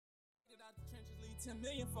out the trenches, leave 10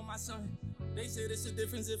 million for my son. They said it's a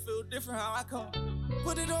difference, it feel different how I come.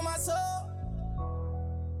 Put it on my soul.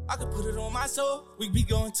 I could put it on my soul. We be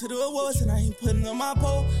going to the awards and I ain't putting on my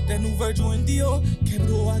pole. That new Virgil and Dio,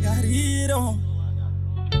 Capital, I got it on.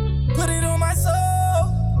 Put it on my soul.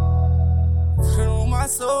 Put it on my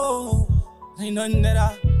soul. Ain't nothing that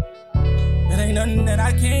I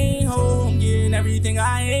can't hold. I'm getting everything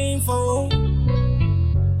I aim for.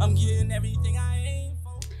 I'm getting everything I aim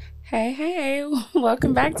for. Hey,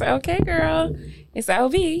 welcome back to Okay Girl. It's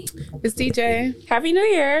LB. It's DJ. Happy New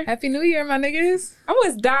Year. Happy New Year, my niggas. I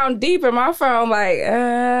was down deep in my phone like,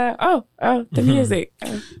 the music.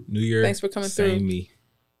 New Year. Thanks for coming same through. Me.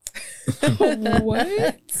 What?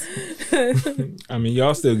 I mean,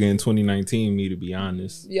 y'all still getting 2019 me, to be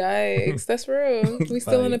honest. Yikes, that's real. We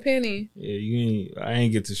still in a penny. Yeah, I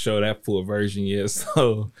ain't get to show that full version yet, so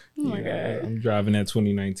Oh my God. I'm driving that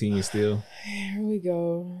 2019 still. Here we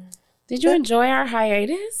go. Did you enjoy our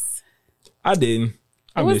hiatus? I didn't.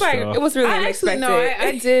 I missed y'all. It was really I actually, unexpected.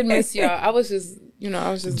 I did miss y'all. I was just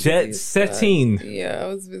Jet busy as setting. fuck. Yeah, I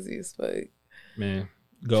was busy as fuck. Man,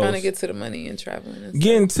 go. Trying to get to the money and traveling and stuff.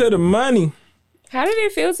 Getting to the money. How did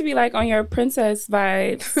it feel to be like on your princess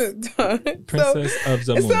vibes? Princess of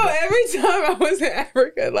the So Moon. every time I was in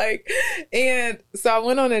Africa, and so I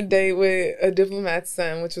went on a date with a diplomat's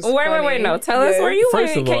son, which was funny. Wait, no. Tell us where you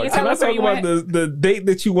First went. of all, Can you can tell I us where talk you about went? the date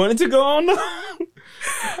that you wanted to go on?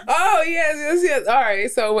 Oh yes. All right.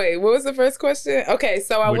 So wait, what was the first question? Okay,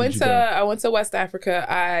 so I Where went did to you go? West Africa.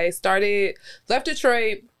 I left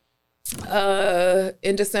Detroit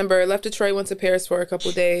in December. Left Detroit, went to Paris for a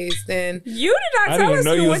couple days. Then You did I not didn't tell even us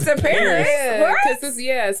know you you went was to in Paris.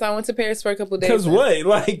 Paris. so I went to Paris for a couple days. Because what? It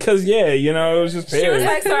was just She was Paris.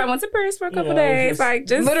 like, so I went to Paris for a couple You know, days. just- like,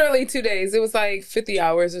 just Literally 2 days. It was like 50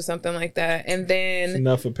 hours or something like that. And It's then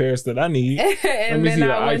enough of Paris that I need. Let and me then see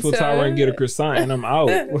the I went Eiffel to Tower and get a croissant, and I'm out.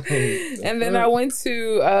 And then I went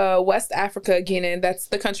to West Africa again, and that's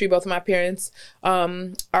the country both of my parents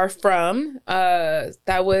are from.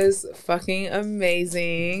 That was fucking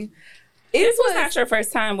amazing. this was not your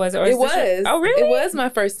first time, was it? Or It is this was. your- oh, really? It was my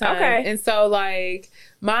first time. Okay. And so like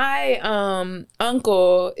my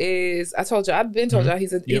uncle is, I told you, I've been told y'all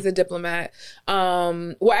he's a diplomat.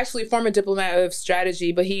 Well, actually former diplomat of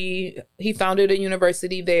strategy, but he founded a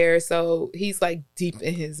university there, so he's like deep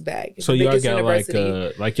in his bag. So The y'all biggest got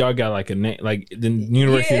university. y'all got like a name, like the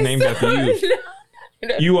university Yes. named after you.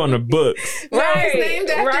 You on the books. Right,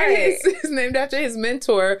 It's named after his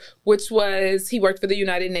mentor, which was he worked for the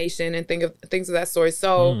United Nations and things of that sort.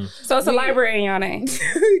 So So it's a library in your name.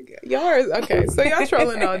 y'all are okay. So y'all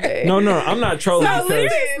trolling all day. No, I'm not trolling No, because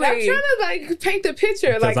listen, I'm trying to like paint the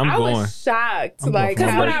picture. Like I'm I going. was shocked. I'm going Like for my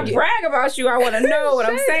Because when I birthday. brag about you, I want to know what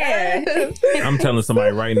I'm saying. I'm telling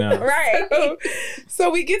somebody right now. Right. So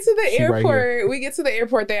we get to the She right airport. We get to the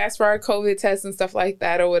airport. They ask for our COVID test and stuff like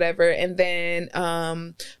that or whatever. And then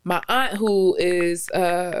my aunt, who is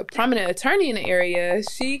a prominent attorney in the area,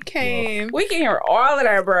 she came. We can hear all of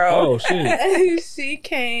that, bro. Oh shit. She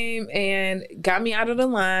came and got me out of the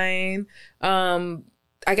line.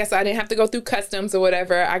 I guess I didn't have to go through customs or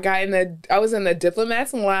whatever. I was in the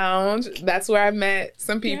Diplomat's Lounge. That's where I met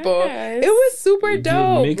some people. Yes. It was super Get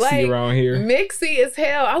dope. mixy around here. Mixy as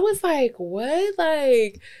hell. I was like, what?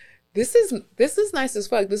 Like, this is nice as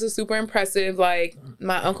fuck. This is super impressive. Like,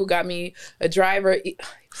 my uncle got me a driver.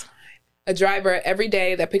 A driver every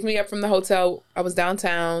day that picked me up from the hotel. I was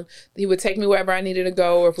downtown. He would take me wherever I needed to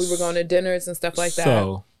go, or if we were going to dinners and stuff like that.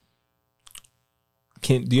 So,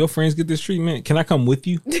 do your friends get this treatment? Can I come with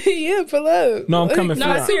you? Yeah, pull up. No, I'm coming for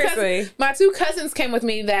No, that. seriously. My two cousins came with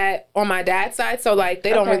me that on my dad's side, so like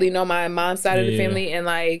they don't Okay. really know my mom's side of the Yeah. family, and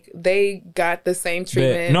like they got the same Bet.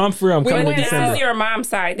 treatment. No, I'm for real. I'm We coming went with This December. is your mom's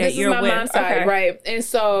side that This is you're my with. mom's side, Okay. right? And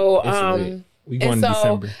so, It's lit. We going and in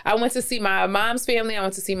so December. I went to see my mom's family. I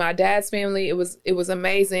went to see my dad's family. It was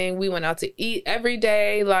amazing. We went out to eat every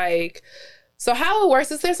day. Like, so how it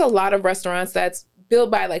works is there's a lot of restaurants that's built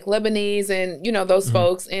by like Lebanese and those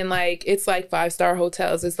folks, and like it's like 5-star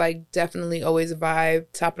hotels. It's like definitely always a vibe,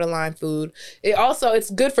 top of the line food. It's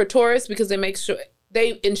good for tourists because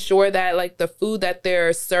they ensure that like the food that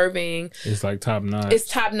they're serving It's like top notch. is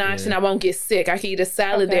top notch, Yeah. and I won't get sick. I can eat a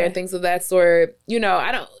salad Okay. there and things of that sort.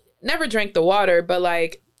 I don't never drank the water, but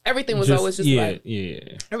like everything was always just like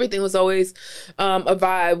everything was always a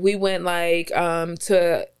vibe. We went like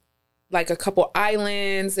to like a couple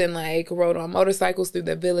islands and like rode on motorcycles through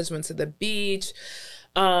the village, went to the beach,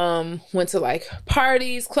 went to like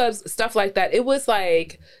parties, clubs, stuff like that. It was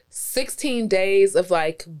like 16 days of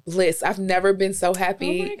like bliss. I've never been so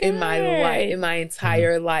happy Oh my in my God. life, in my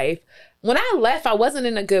entire life. when I left, I wasn't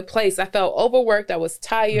in a good place. I felt overworked. I was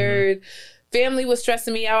tired. Family was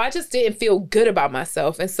stressing me out. I just didn't feel good about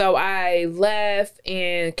myself. And so I left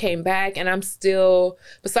and came back, and I'm still,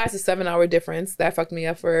 besides the 7-hour difference that fucked me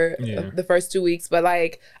up for the first 2 weeks, but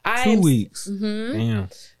like 2 weeks. Damn.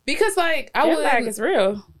 Because like I Jet would lag is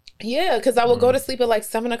real. Yeah, because I would go to sleep at like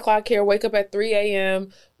 7 o'clock here, wake up at 3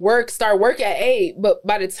 a.m., start work at 8. But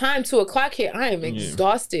by the time 2 o'clock hit, I am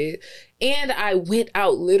exhausted. And I went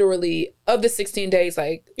out literally of the 16 days,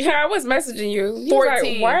 like I was messaging you.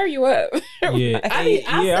 14. Like, why are you up? Yeah,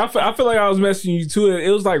 I feel like I was messaging you too.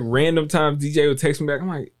 It was like random times DJ would text me back. I'm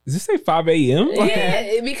like, does this say 5 a.m.?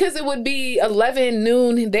 Yeah, because it would be 11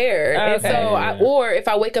 noon there. Okay. And so, or if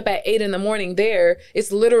I wake up at 8 in the morning there,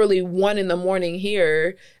 it's literally 1 in the morning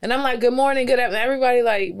here. And I'm like, good morning, good afternoon. Everybody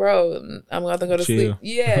like, bro, I'm going to go to sleep.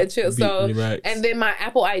 Yeah, chill. So, relax. And then my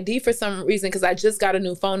Apple ID for some reason, because I just got a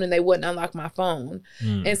new phone and they wouldn't unlock my phone.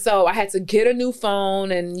 And so I had to get a new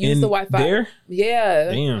phone and use the Wi-Fi. There?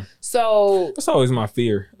 Yeah. Damn. So that's always my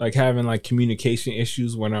fear, like having like communication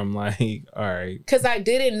issues when I'm like, all right. Because I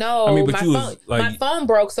didn't know. I mean, but my phone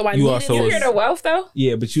broke, so I needed you hear the wealth though?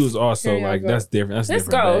 Yeah, but you was also like, that's different. That's this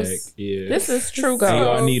different goes. bag. Yeah. This is true goes. Hey,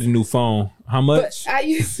 I need a new phone. How much? But I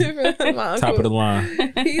used to remember my uncle. Top of the line.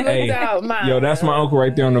 He looked out my. Yo, that's my uncle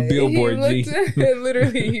right there on the billboard, G.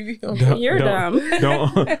 Literally. You're dumb.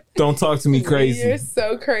 Don't talk to me crazy. You're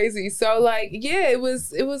so crazy. So like, yeah, it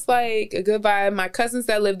was like a good vibe. My cousins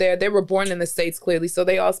that live there, they were born in the States clearly, so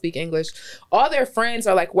they all speak English. All their friends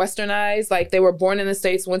are like westernized, like they were born in the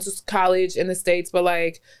States, went to college in the States, but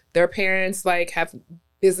like their parents like have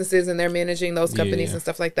businesses and they're managing those companies and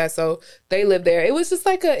stuff like that. So they live there. It was just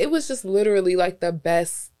like it was just literally like the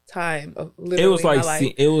best time of literally it was like my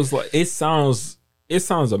life. it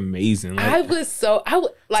sounds amazing. Like, I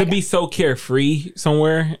would like to be so carefree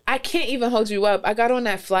somewhere. I can't even hold you up. I got on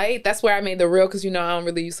that flight. That's where I made the reel because I don't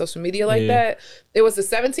really use social media like that. It was a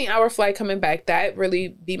 17-hour flight coming back. That really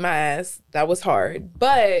beat my ass. That was hard.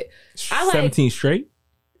 But I like 17 straight.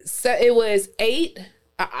 So it was 8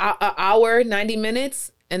 an hour, 90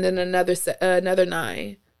 minutes, and then another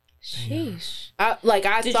 9. Sheesh.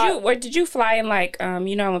 Did you fly in like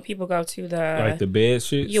when people go to the like the bed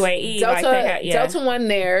shit? UAE Delta One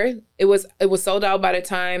there. It was sold out by the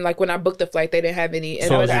time like when I booked the flight they didn't have any.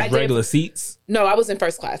 So it was just regular seats? No, I was in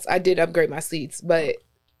first class. I did upgrade my seats, but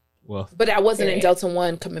I wasn't in Delta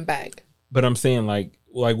One coming back. But I'm saying like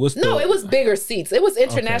what's it was bigger seats. It was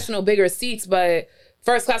international bigger seats, but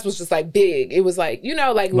first class was just like big. It was like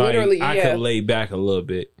literally. I could lay back a little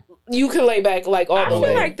bit. You can lay back like all the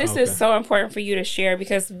way. I feel like this is so important for you to share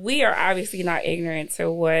because we are obviously not ignorant to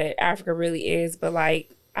what Africa really is, but like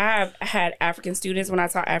I've had African students when I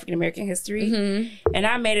taught African American history, and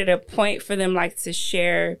I made it a point for them like to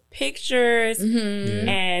share pictures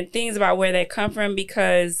and things about where they come from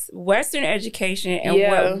because Western education and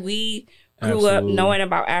what we grew up knowing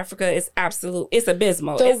about Africa is it's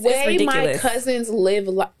abysmal. The it's way ridiculous. My cousins live,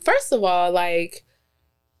 first of all, like.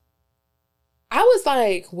 I was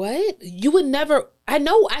like, what? You would never, I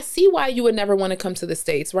see why you would never want to come to the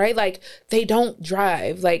States, right? Like, they don't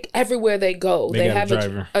drive. Like, everywhere they go, they have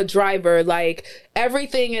a driver. Like,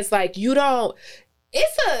 everything is like, it was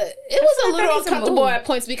a little uncomfortable at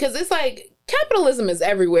points because it's like, capitalism is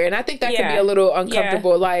everywhere. And I think that can be a little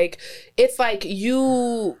uncomfortable. Like, it's like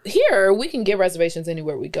here, we can get reservations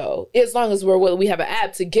anywhere we go. As long as we have an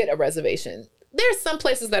app to get a reservation. There's some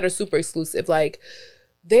places that are super exclusive. Like,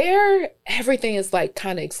 everything is like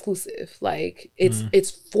kind of exclusive. Like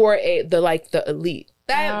it's for the elite.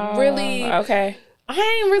 That really okay.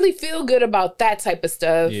 I ain't really feel good about that type of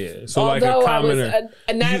stuff. Yeah. So although like a commoner,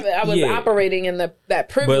 I was operating in that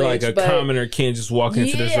privilege. But like a commoner can't just walk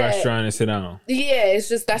into this restaurant and sit down. Yeah, it's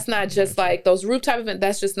just that's not just like those rooftop events.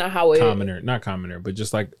 That's just not how it. Not commoner, but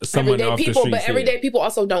just like someone everyday off people, the street. But everyday people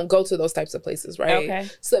also don't go to those types of places, right?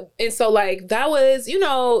 Okay. So like that was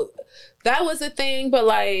that was a thing, but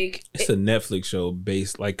like it's a Netflix show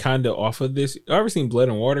based like kind of off of this. You ever seen Blood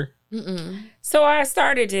and Water? So I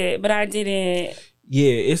started it, but I didn't.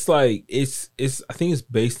 Yeah, it's like it's. I think it's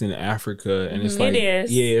based in Africa, and it's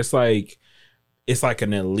like it's like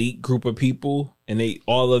an elite group of people, and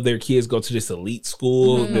all of their kids go to this elite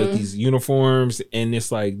school with these uniforms, and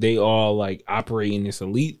it's like they all like operate in this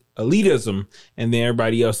elitism, and then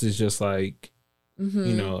everybody else is just like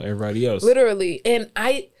everybody else literally. And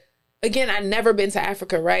I've never been to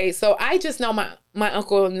Africa, right? So I just know my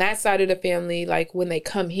uncle on that side of the family, like when they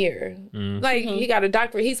come here, like he got a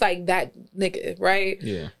doctorate, he's like that nigga, right?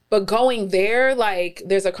 Yeah. But going there, like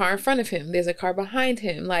there's a car in front of him, there's a car behind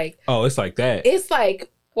him, like it's like that. It's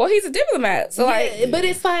like he's a diplomat, so but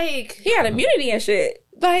it's like he had immunity and shit.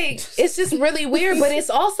 Like, it's just really weird, but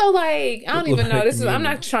it's also like, I don't even know. I'm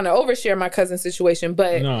not trying to overshare my cousin's situation,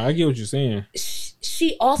 but no, I get what you're saying.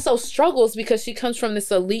 She also struggles because she comes from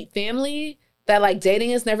this elite family that like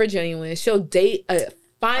dating is never genuine. She'll date a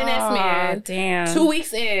finance man. Damn. 2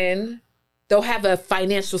 weeks in, they'll have a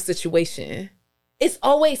financial situation. It's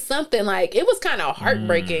always something. Like, it was kind of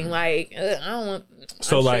heartbreaking. Like, I don't want.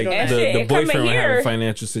 So like the boyfriend will have a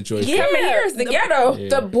financial situation. Yeah, here is the ghetto. Yeah.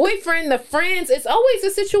 The boyfriend, the friends, it's always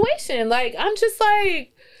a situation. Like, I'm just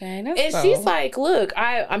like, and she's like, look,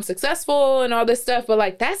 I'm successful and all this stuff, but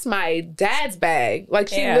like, that's my dad's bag. Like,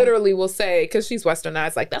 she literally will say, because she's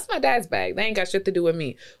westernized, like, that's my dad's bag. They ain't got shit to do with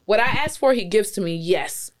me. What I ask for, he gives to me,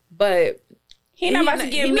 yes, but he not about to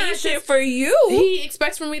give me shit for you. He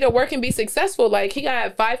expects for me to work and be successful. Like, he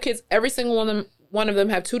got 5 kids. Every single one of them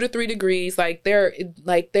have 2 to 3 degrees. Like,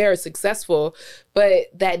 they're successful. But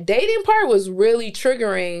that dating part was really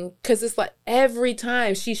triggering because it's like every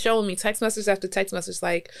time she's showing me text message after text message,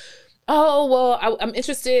 like, oh, well, I'm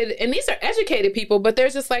interested. And these are educated people, but they're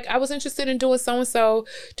just like, I was interested in doing so-and-so.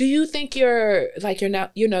 Do you think you're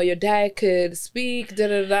not, your dad could speak,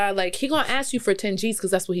 da-da-da. Like, he gonna ask you for 10 G's because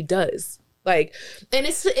that's what he does. Like, and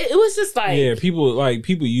it was just like, yeah,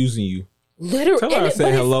 people using you. Literally, tell her I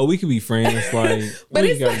said hello. We could be friends. Like, we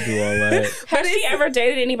ain't got to do all that. Has she ever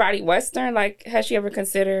dated anybody Western? Like, has she ever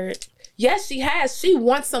considered? Yes, she has. She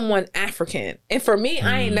wants someone African, and for me,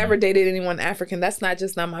 I ain't never dated anyone African. That's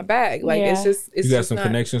not my bag. Like, it's you got some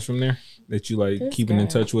connections from there that you like keeping in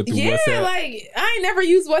touch with through WhatsApp? Yeah, like I ain't never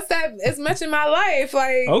used WhatsApp as much in my life.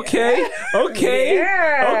 Like, okay, your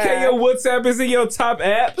WhatsApp is in your top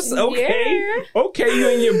apps. Okay, you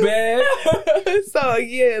in your bag. So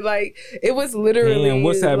yeah, like it was literally. And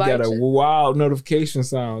WhatsApp got a wild notification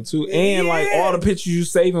sound too, and like all the pictures you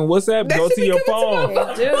save in WhatsApp go to your phone.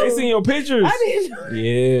 They see your pictures. I didn't.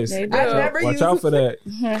 Yes, I've never watch out for that.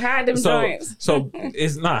 Hide them joints. So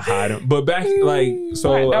it's not hide them, but back like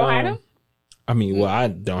so. What, don't hide them. I mean, well, I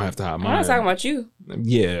don't have to hide mine. I'm not talking about you.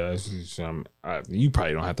 Yeah, you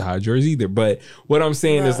probably don't have to hide yours either. But what I'm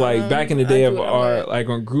saying is, like, back in the day of our, like,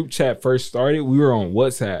 when group chat first started, we were on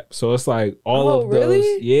WhatsApp. So it's like all of those.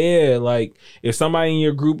 Really? Yeah, like if somebody in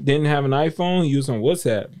your group didn't have an iPhone, you was on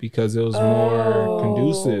WhatsApp because it was more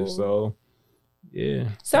conducive. So yeah.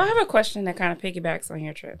 So I have a question that kind of piggybacks on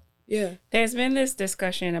your trip. Yeah. There's been this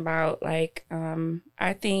discussion about like,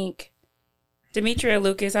 I think Demetria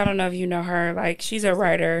Lucas, I don't know if you know her, like she's a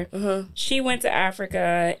writer. Uh-huh. She went to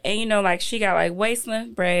Africa and like she got like waist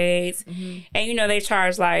length braids and they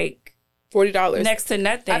charge like $40 next to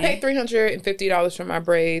nothing. I paid $350 for my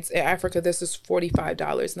braids. In Africa, this is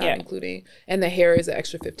 $45, not including, and the hair is an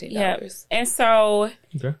extra $15. Yeah. And so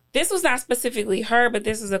this was not specifically her, but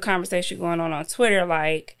this was a conversation going on Twitter.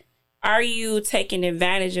 Like, are you taking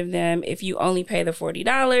advantage of them if you only pay the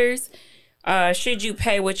 $40? Should you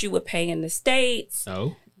pay what you would pay in the States?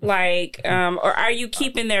 Oh. Like, or are you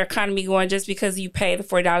keeping their economy going just because you pay the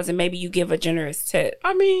 $40 and maybe you give a generous tip?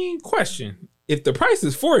 I mean, question. If the price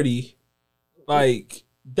is $40, like,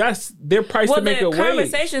 that's their price to make a wage. Well, the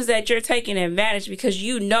conversations that you're taking advantage because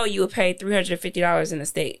you would pay $350 in the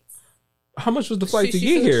States. How much was the flight to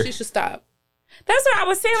get here? She should stop. That's what I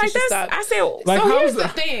was saying. Like I said, like, so here's the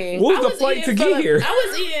thing. What was the flight to get here? I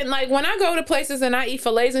was eating, like, when I go to places and I eat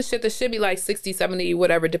fillets and shit, that should be like 60, 70,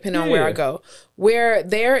 whatever, depending on where I go. Where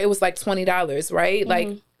there, it was like $20, right? Mm-hmm.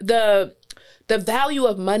 Like, the value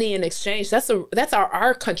of money in exchange, that's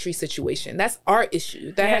our country situation. That's our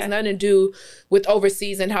issue. That has nothing to do with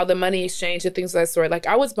overseas and how the money exchange and things of that sort. Like,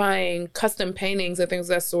 I was buying custom paintings and things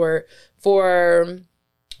of that sort for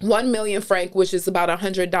 1 million franc, which is about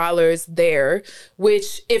 $100 there,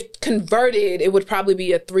 which if converted, it would probably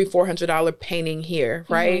be a $300-400 painting here,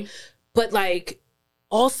 right? Mm-hmm. But like,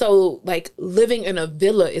 also like living in a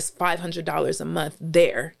villa is $500 a month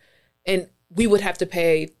there. And we would have to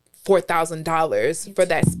pay $4,000 for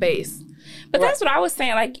that space. But that's what I was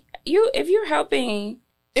saying. Like, if you're helping,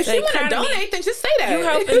 if you want to donate, then just say that. You're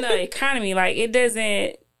helping the economy. Like, it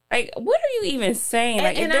doesn't. Like, what are you even saying?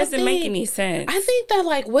 Like, it doesn't make any sense. I think that,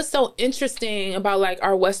 like, what's so interesting about, like,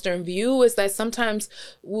 our Western view is that sometimes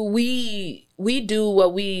we do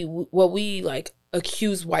what we like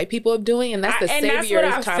accuse white people of doing, and that's the savior's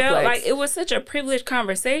complex. That's what I felt like. It was such a privileged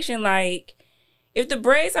conversation. Like, if the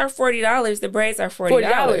braids are $40, the braids are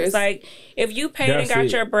 $40. Like, if you paid and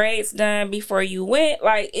got your braids done before you went,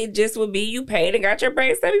 like, it just would be you paid and got your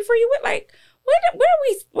braids done before you went. Like,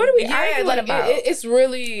 what are we arguing about? It's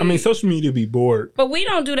really... I mean, social media be bored. But we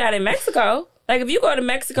don't do that in Mexico. Like, if you go to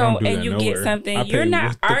Mexico and you get something, you're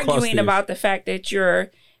not arguing about the fact that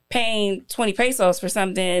you're paying 20 pesos for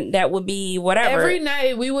something that would be whatever. Every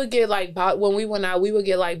night we would get like, when we went out, we would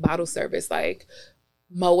get like bottle service, like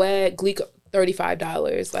Moet, Gleek,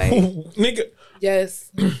 $35. Like, nigga.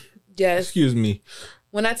 Yes. Yes. Excuse me.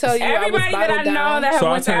 When I tell you, everybody that I know that have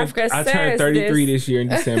went to Africa says I turned 33 this year in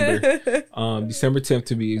December. December 10th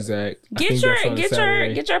to be exact. Get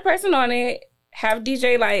your person on it. Have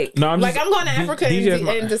DJ like I'm going to Africa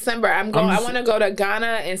in December. I want to go to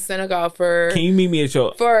Ghana and Senegal for. Can you meet me at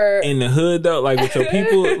in the hood though, like with your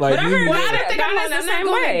people? Like, I don't think I'm the same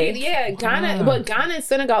way. Yeah, Ghana, but Ghana and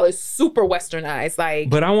Senegal is super westernized. Like,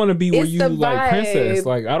 but I want to be where you like princess.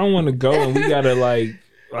 Like, I don't want to go and we gotta like.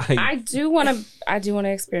 I do want to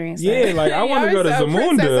experience that. Yeah, like I want to go to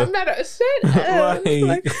Zamunda. I'm not a shit.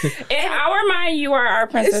 Like, in our mind, you are our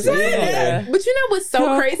princess. Yeah. But you know what's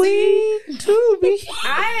so crazy?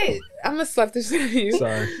 I'm gonna slap the shit out of you.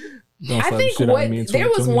 Sorry. I think there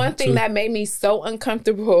was one thing that made me so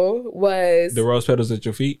uncomfortable was the rose petals at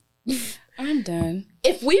your feet. I'm done.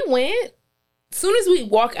 If we went, as soon as we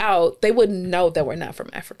walk out, they wouldn't know that we're not from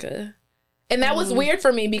Africa. And that was weird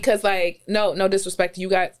for me because, like, no disrespect, you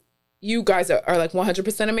guys are like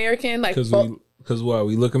 100% American, like because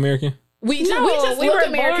we look American. We just look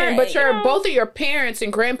American, but both of your parents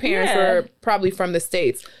and grandparents were probably from the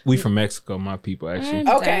States. We from Mexico, my people actually.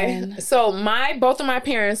 Okay, so both of my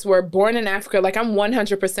parents were born in Africa. Like I'm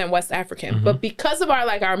 100% West African, but because of our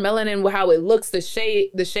melanin, how it looks, the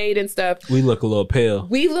shade and stuff, we look a little pale.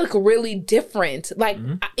 We look really different. Like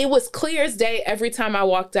it was clear as day every time I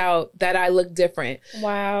walked out that I looked different.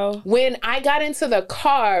 Wow. When I got into the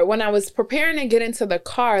car, when I was preparing to get into the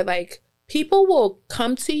car, like. People will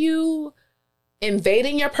come to you,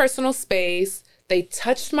 invading your personal space. They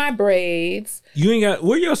touched my braids. You ain't got...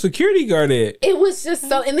 Where your security guard at? It was just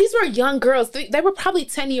so... And these were young girls. They were probably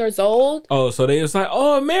 10 years old. Oh, so they was like,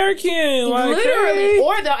 oh, American. Like, literally. Hey.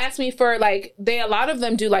 Or they'll ask me for, like... A lot of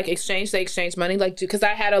them do, like, exchange. They exchange money. Like, because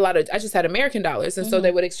I just had American dollars. And so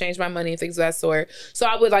they would exchange my money and things of that sort. So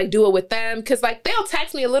I would, like, do it with them. Because, like, they'll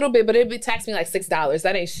tax me a little bit, but it'd be tax me, like, $6.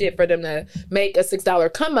 That ain't shit for them to make a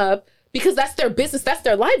 $6 come up. Because that's their business, that's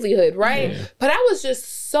their livelihood, right? Yeah. But I was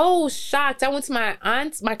just so shocked. I went to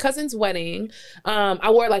my cousin's wedding. I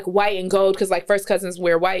wore like white and gold because like first cousins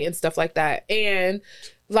wear white and stuff like that. And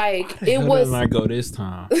like it was. Why didn't I go this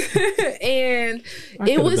time? And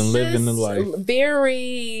it was just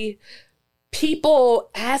very people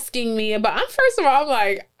asking me about. First of all, I'm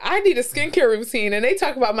like, I need a skincare routine, and they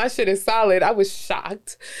talk about my shit is solid. I was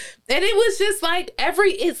shocked, and it was just like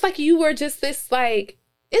it's like you were just this like.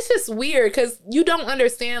 It's just weird because you don't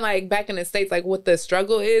understand, like, back in the States, like, what the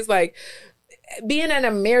struggle is. Like, being an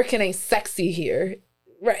American ain't sexy here.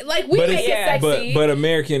 Right? Like, we make it sexy. But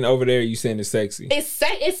American over there, you saying it's sexy.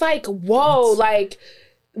 It's like, whoa. Like,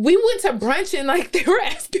 we went to brunch and, like, they were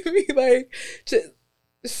asking me, like, just,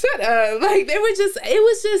 shut up. Like, it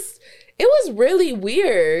was really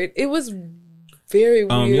weird. It was very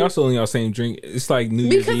weird. You also only y'all same drink. It's like New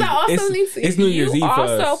Year's Eve. Because I also need to. It's New Year's Eve for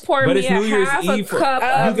us. You also poured me half a cup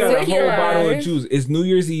of you got a whole bottle of juice. It's New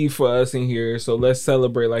Year's Eve for us in here, so let's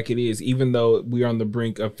celebrate like it is, even though we're on the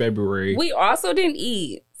brink of February. We also didn't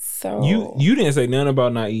eat. So you didn't say nothing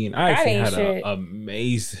about not eating. I actually had an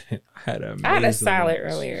amazing. I had a salad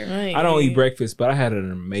lunch. earlier. I don't eat breakfast, but I had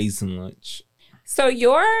an amazing lunch. So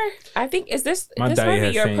I think this diet might be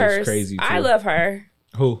your purse. Crazy too. I love her.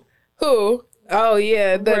 Who? Oh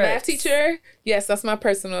yeah, the math teacher. Yes, that's my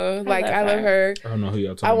personal. I love her. I don't know who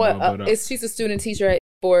y'all talking about. But, she's a student teacher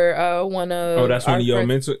for one of. Oh, that's one of your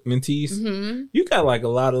mentees. Mm-hmm. You got like a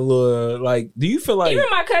lot of little like. Do you feel like even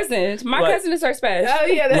my cousin? My cousin is her special. Oh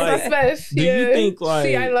yeah, that's my special. Do you think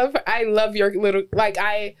like? I love her. I love your little like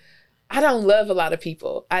I don't love a lot of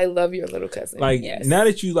people. I love your little cousin. Like now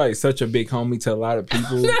that you like such a big homie to a lot of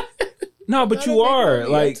people. No, but you are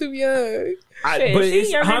like I'm too young. But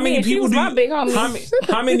it's how many people do how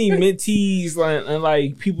many mentees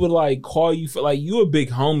like people like call you for like you a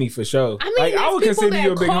big homie for sure. I mean, like I would consider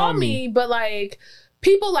you a big homie. Me, but like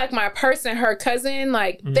people like my person, her cousin,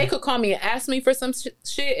 like they could call me and ask me for some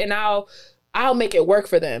shit, and I'll make it work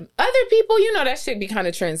for them. Other people, that shit be kind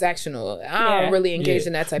of transactional. I don't really engage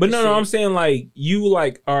in that type of shit. But no, I'm saying like you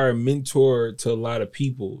like are a mentor to a lot of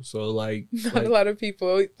people. So like not a lot of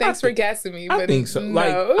people. Thanks for gassing me. I think so. No.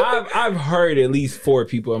 Like I've heard at least 4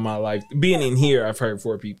 people in my life. Being in here, I've heard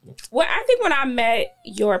 4 people. Well, I think when I met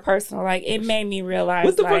your personal, like it made me realize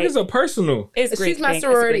what the fuck is a personal? She's my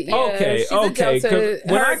sorority. Yeah, okay.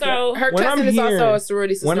 Her cousin is also a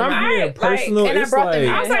sorority sister. When I'm hearing personal, it's like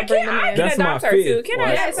I was like, I could have adopt her too. Can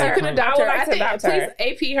I adopt her? You can adopt her. I think please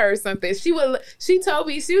AP her or something. She told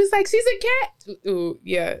me, she was like, she's a cat. Ooh,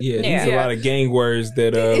 yeah. Yeah, these are a lot of gang words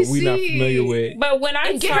that we're not familiar with. But when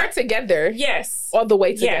I get her together. Yes. All the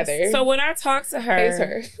way together. Yes. So when I talk to her,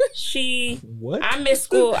 I missed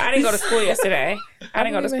school. I didn't go to school yesterday.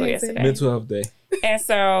 Mental health day. And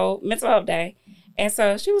so, mental health day. And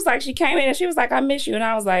so she was like, she came in and she was like, I miss you. And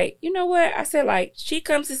I was like, you know what? I said, like, she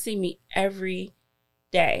comes to see me every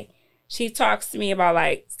day. She talks to me about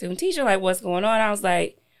like student teacher, like what's going on. I was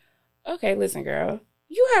like, okay, listen, girl,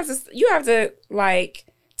 you have to like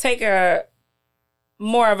take a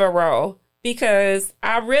more of a role, because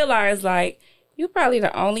I realized like you're probably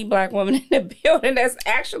the only Black woman in the building that's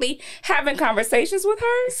actually having conversations with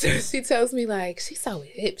her. So she tells me like, she's so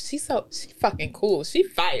hip. She fucking cool. She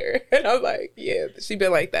fire. And I'm like, yeah, she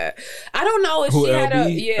been like that. I don't know if she had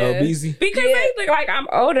LBZ? Because they think like I'm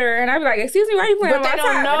older and I'm like, excuse me, why are you playing on my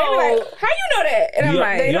don't know. They be like, how you know that? And I'm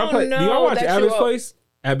like, they don't know. Do y'all watch Abbott's Place?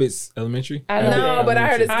 Abbott's Elementary? No, but I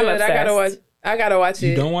heard it's good. I gotta watch it.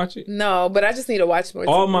 You don't watch it? No, but I just need to watch more.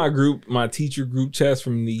 All my teacher group chats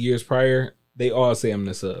from the years prior, they all say I'm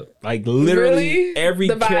the sub. Like literally every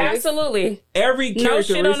character. Absolutely. Every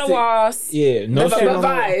characteristic. No shit on the walls. Yeah. No shit on the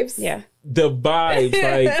vibes. Yeah. The vibes.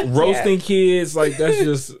 Like roasting kids. Like that's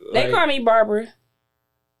just. They call me Barbara.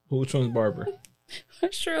 Which one's Barbara?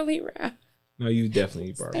 Shirley Ralph. No, you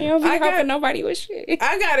definitely Barbara. I got nobody with shit.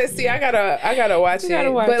 I gotta see. I gotta watch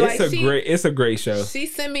it. But it's a great show. She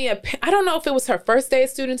sent me I don't know if it was her first day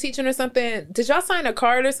of student teaching or something. Did y'all sign a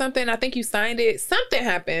card or something? I think you signed it. Something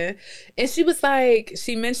happened, and she was like,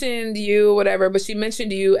 she mentioned you, whatever, but she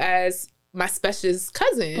mentioned you as my specialist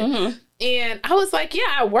cousin, and I was like,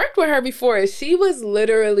 yeah, I worked with her before. She was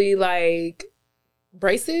literally like.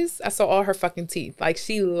 Braces. I saw all her fucking teeth. Like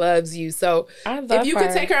she loves you. So if you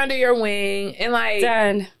could take her under your wing and like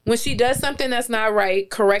when she does something that's not right,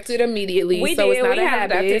 correct it immediately. We so did. It's not we a had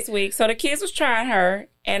habit. That this week. So the kids was trying her,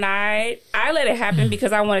 and I let it happen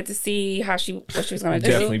because I wanted to see what she was going to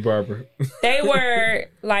do. Definitely Barbara. They were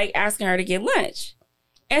like asking her to get lunch,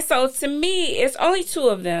 and so to me, it's only two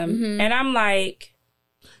of them, and I'm like.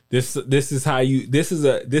 This is how you. This is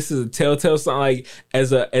a telltale sign. Like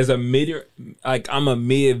as a mid, like I'm a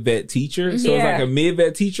mid vet teacher, so it's like a mid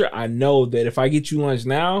vet teacher. I know that if I get you lunch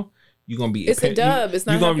now, you're gonna be. It's a dub. It's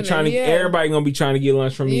not. You're gonna be trying to. Everybody gonna be trying to get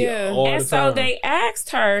lunch from me all the time. And so they asked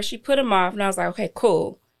her. She put them off, and I was like, okay,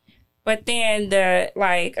 cool. But then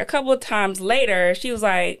a couple of times later, she was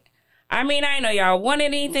like. I mean, I didn't know y'all wanted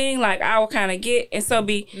anything. Like, I would kind of get, and so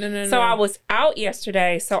So I was out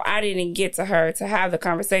yesterday, so I didn't get to her to have the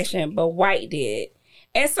conversation, but White did.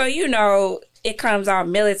 And so, it comes out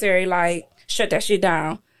military, like, shut that shit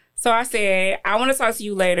down. So I said, I want to talk to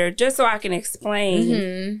you later, just so I can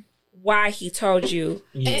explain why he told you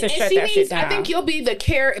to shut that shit down. I think you'll be the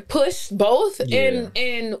push both,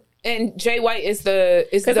 and Jay White is the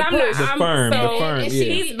push. The firm. And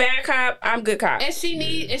she's bad cop. I'm good cop. And she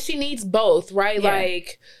needs both, right? Yeah.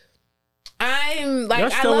 Like I'm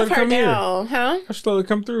like I love her now, huh? I should let it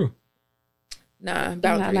come through. Nah,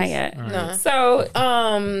 boundaries. Not yet. Right. No. So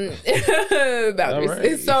boundaries.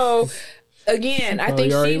 Right. So again, I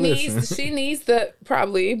think she needs but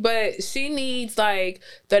she needs like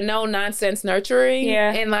the no nonsense nurturing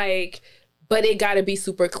and like. But it got to be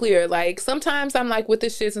super clear. Like, sometimes I'm like with the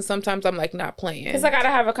shits and sometimes I'm like not playing. Because I got to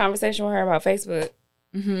have a conversation with her about Facebook.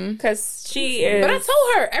 Because she is... But I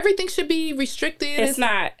told her everything should be restricted. It's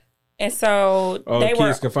not. And so they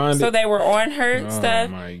were... Can find so it? They were on her stuff.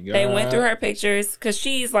 My God. They went through her pictures. Because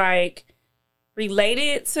she's like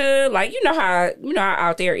related to... Like, you know how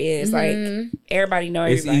out there is. Like, everybody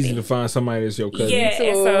knows everybody. It's easy to find somebody that's your cousin. Yeah,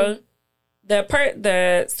 and so...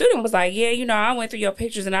 The student was like, yeah, I went through your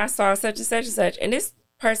pictures and I saw such and such and such. And this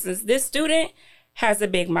student has a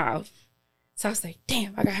big mouth. So I was like,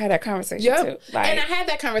 damn, I gotta have that conversation too. Like, and I had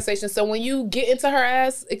that conversation. So when you get into her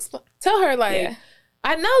ass, tell her like,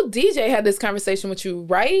 I know DJ had this conversation with you,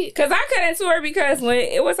 right? Because I cut into her because when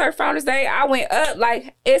it was her Founders Day, I went up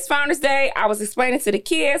like, it's Founders Day. I was explaining to the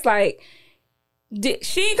kids like,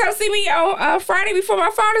 she didn't come see me on Friday before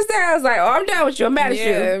my Father's Day. I was like, oh, I'm done with you. I'm mad at you.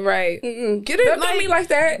 Yeah, right. Get her, don't do me like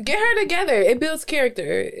that. Get her together. It builds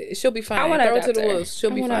character. She'll be fine. I want to throw her to the wolves.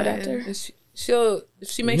 She'll be fine. If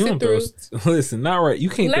she makes it through. Listen, not right. You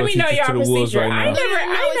can't let throw me know teachers to the wolves right now.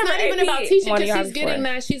 It's not even about teaching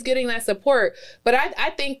because she's getting that support. But I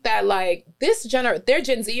think that like they're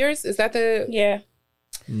Gen Zers. Is that the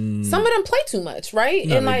some of them play too much, right?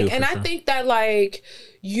 No, and I think that like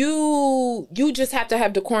you just have to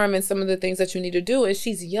have decorum in some of the things that you need to do. And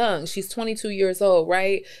she's young. She's 22 years old,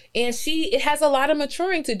 right? And it has a lot of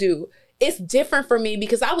maturing to do. it's different for me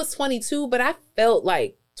because I was 22, but I felt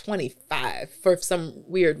like 25 for some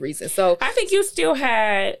weird reason. So I think you still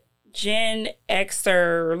had Gen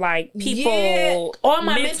Xer, like people. Yeah. All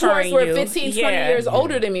my mentors were 15, 20 years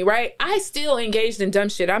older than me, right? I still engaged in dumb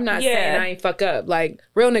shit. I'm not saying I ain't fuck up. Like,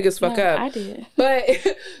 real niggas fuck up. I did.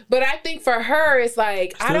 But I think for her, it's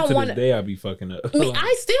like, still I don't want to this day I be fucking up. I mean,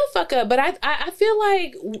 I still fuck up, but I feel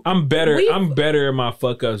like I'm better at my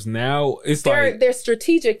fuck ups now. It's they're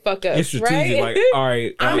strategic fuck ups. It's strategic. Right? Like, all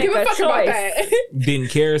right, I don't give a fuck about that.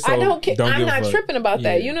 Didn't care, so I don't care. I'm not tripping about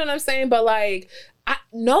that. You know what I'm saying? But like,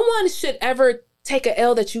 no one should ever take a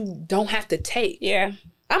L that you don't have to take. Yeah.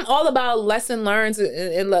 I'm all about lesson learns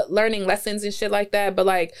and learning lessons and shit like that. But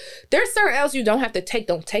like, there's certain L's you don't have to take.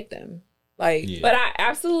 Don't take them. Like, but I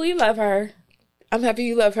absolutely love her. I'm happy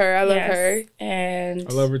you love her. I love her. And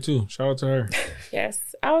I love her too. Shout out to her.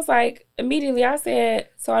 Yes. I was like, immediately I said,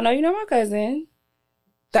 so I know you know my cousin.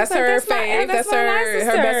 That's her fave. That's her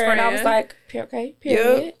best friend. And I was like, okay,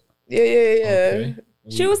 period. Yeah. Okay.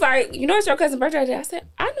 She was like, you know it's your cousin's birthday today. I said,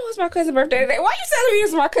 I know it's my cousin's birthday today. Why you telling me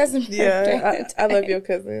it's my cousin's birthday? Yeah, I love your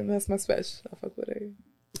cousin. That's my special. I fuck with her.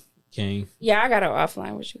 King. Yeah, I got her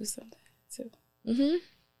offline with you sometime too.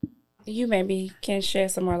 Mm-hmm. You maybe can shed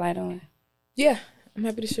some more light on. Yeah, I'm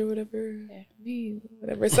happy to share whatever.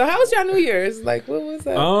 Whatever. So how was y'all New Year's? Like, what was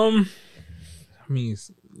that? I mean,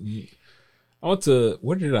 I went to,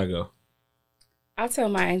 where did I go? I'll tell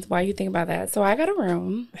mine while you think about that. So I got a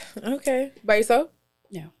room. Okay. By yourself?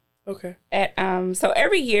 No. Okay. So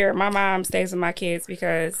every year my mom stays with my kids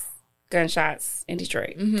because gunshots in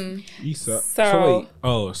Detroit. Mm-hmm.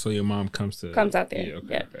 So your mom comes out there. Yeah,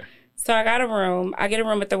 okay. So I got a room. I get a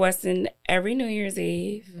room at the Westin every New Year's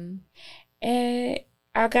Eve. Mm-hmm. And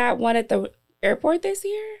I got one at the airport this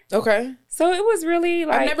year. Okay. So it was really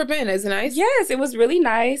like, I've never been. Is it nice? Yes, it was really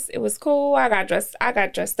nice. It was cool. I got dressed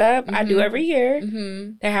up. Mm-hmm. I do every year.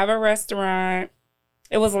 Mm-hmm. They have a restaurant.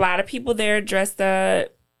 It was a lot of people there dressed up.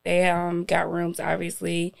 They got rooms,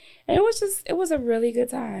 obviously. And it was a really good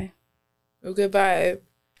time. A good vibe.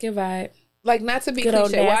 Good vibe. Like, not to be good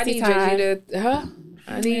cliche. Why I need JG to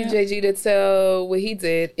I need JG to tell what he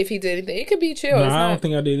did, if he did anything. It could be chill. No, I don't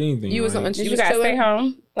think I did anything. You was on. Did you guys stay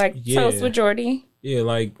home? Like, toast with Jordy? Yeah,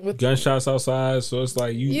 like gunshots outside. So it's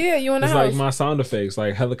like you in the house. Like my sound effects,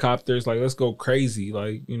 like helicopters. Like, let's go crazy.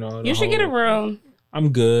 Like, you know. You should get a room.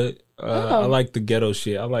 I'm good. I like the ghetto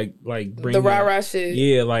shit. I like bring the rah-rah shit.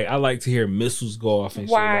 Yeah, like I like to hear missiles go off and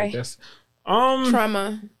shit. Like, that's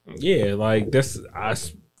trauma. Yeah, like that's I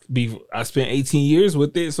spent 18 years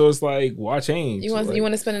with it, so it's like, why change? You want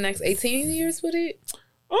to spend the next 18 years with it?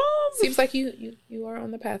 Seems like you are on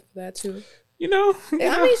the path for that too. You know, I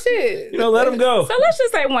mean, shit. You know, let them go. So let's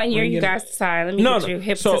just say 1 year you guys decide. Let me get you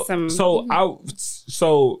hip to some.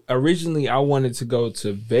 So originally I wanted to go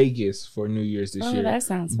to Vegas for New Year's this year. Oh, that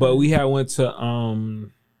sounds fun. But we had went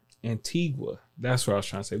to Antigua. That's what I was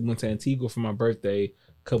trying to say. We went to Antigua for my birthday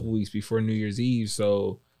a couple weeks before New Year's Eve.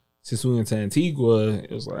 So since we went to Antigua,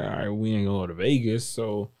 it was like, all right, we ain't going to Vegas.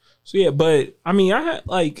 So yeah. But I mean, I had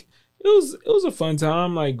like it was a fun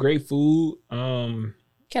time. Like, great food.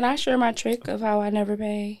 Can I share my trick of how I never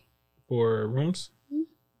pay for rooms?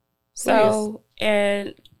 So,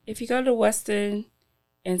 and if you go to Westin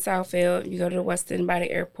in Southfield, you go to the Westin by the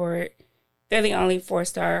airport, they're the only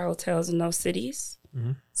 4-star hotels in those cities.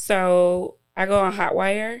 Mm-hmm. So I go on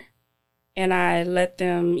Hotwire and I let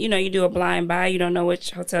them, you do a blind buy. You don't know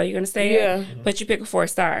which hotel you're going to stay at, but you pick a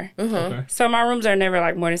 4-star. Mm-hmm. Okay. So my rooms are never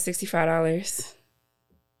like more than $65.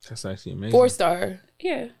 That's actually amazing. 4-star.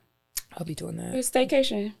 Yeah. I'll be doing that. It's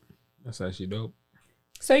staycation. That's actually dope.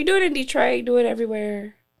 So you do it in Detroit, do it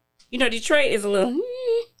everywhere. Detroit is a little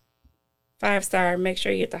 5-star. Make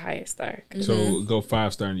sure you get the highest star. Mm-hmm. So go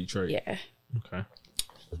 5-star in Detroit. Yeah. Okay.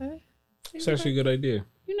 It's actually a good idea.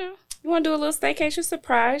 You want to do a little staycation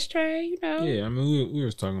surprise, Trey? Yeah, I mean, we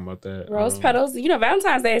was talking about that. Rose petals.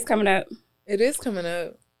 Valentine's Day is coming up. It is coming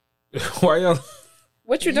up. Why y'all?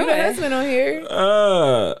 What you doing? That's been on here.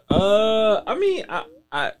 I mean,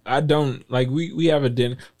 I don't like. We have a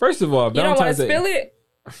dinner. First of all, Valentine's Day. You don't want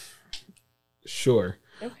to spill it? Sure.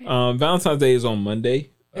 Okay. Valentine's Day is on Monday.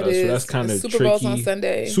 It is. So that's kind of tricky. Super Bowl's on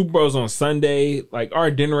Sunday. Super Bowl's on Sunday. Like, our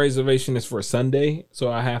dinner reservation is for Sunday,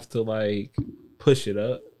 so I have to like push it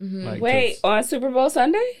up. Mm-hmm. Like, wait, on Super Bowl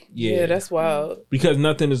Sunday? Yeah, that's wild. Because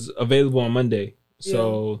nothing is available on Monday.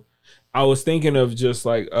 So I was thinking of just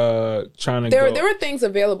like trying to There were things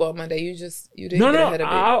available on Monday. You didn't get ahead of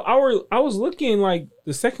it. I was looking like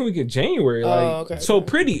the second week of January. Okay. So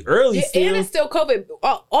pretty early still. And it's still COVID.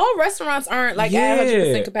 All restaurants aren't like at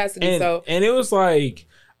 100% capacity. And it was like,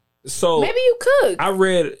 So maybe you cook. I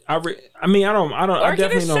read. I mean, I don't. Or I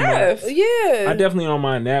definitely don't mind. Yeah, I definitely don't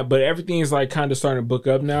mind that. But everything is like kind of starting to book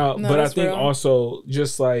up now. No, but I think real. also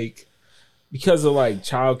just like because of like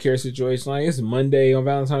childcare situation, like it's Monday on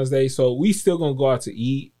Valentine's Day, so we still gonna go out to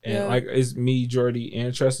eat, and like it's me, Jordy,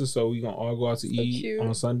 and Tressa, so we gonna all go out to eat cute.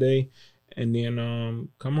 On Sunday. And then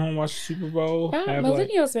come home, watch the Super Bowl.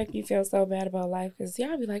 Millennials make me feel so bad about life because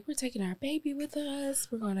y'all be like, we're taking our baby with us.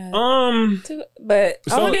 We're gonna but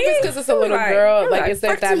I wonder if it's because it's a little girl. Like, is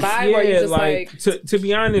that vibe, or you just like to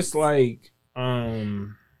be honest, like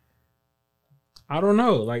I don't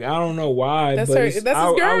know. Like, I don't know why. That's but his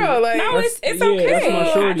girl. Like, no, it's okay. That's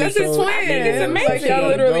my shorty. That's his twin. I think it's amazing. Like, y'all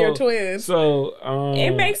literally are twins. So,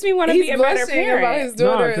 it makes me want to be a better parent. About his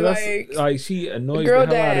daughter. Like she annoys the hell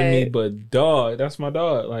out of me, but dog, that's my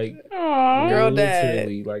dog. Like, girl dad.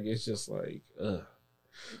 Like, it's just like, ugh.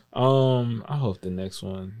 I hope the next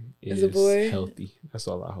one is a boy? healthy. That's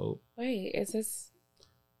all I hope. Wait, is this?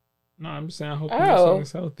 No, I'm just saying I hope the next one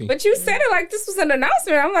is healthy. But you said it like this was an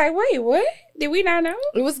announcement. I'm like, wait, what? Did we not know?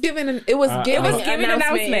 It was given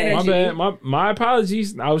announcement My energy. bad. My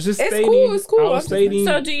apologies. I was just stating. Cool. It's cool. I was stating.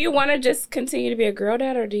 So, do you want to just continue to be a girl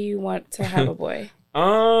dad, or do you want to have a boy?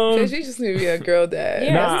 Because you just need to be a girl dad.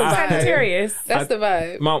 Yeah, that's Sagittarius. That's the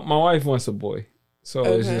vibe. My wife wants a boy. So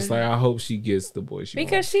it's just like I hope she gets the boy she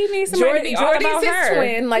because wants. she needs somebody to be all about Jordy's his her.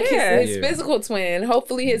 twin, like his physical twin.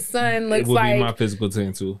 Hopefully his son looks like it would be my physical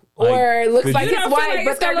twin too, or looks like his wife, like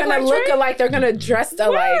but they're gonna look alike. They're gonna dress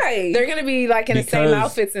alike. Right. They're gonna be like in the same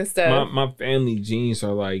outfits and stuff. My family genes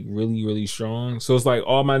are like really really strong, so it's like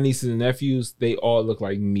all my nieces and nephews they all look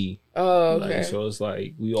like me. Oh, okay. Like, so it's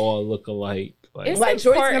like we all look alike. Like Jordy's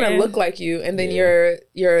gonna look like you, and then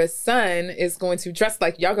your son is going to dress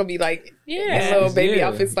like y'all gonna be like little baby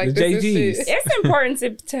outfits like the this. JGs. It's important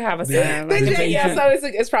to have a son. Like so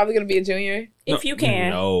it's probably gonna be a junior if you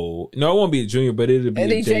can. No, it won't be a junior, but it'll be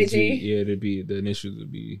a JG. Yeah, it'll be the initials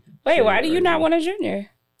would be. Wait, why do you not want a junior?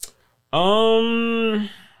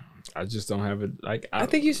 I just don't have it. Like I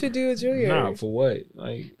think you should do a junior. Nah, for what?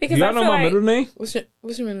 Like because y'all know my middle name? What's your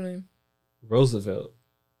middle name? Roosevelt.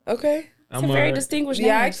 Okay. It's a very distinguished name.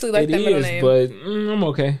 Yeah, I actually like that middle name. But I'm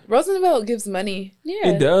okay. Roosevelt gives money. Yeah.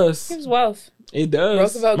 It does. It gives wealth. It does.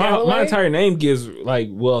 Roosevelt my entire name gives like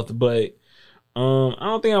wealth, but I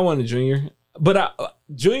don't think I want a junior. But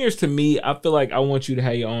juniors to me, I feel like I want you to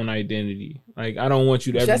have your own identity. Like I don't want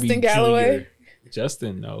you to ever be Justin Galloway. Junior.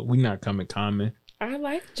 Justin, no, we not coming common. I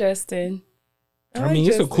like Justin. I mean,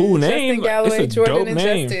 it's a cool name. Justin Galloway, it's a Jordan, dope and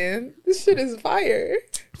name. Justin. This shit is fire.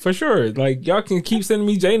 For sure. Like y'all can keep sending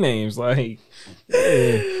me J names. Like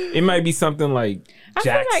it might be something like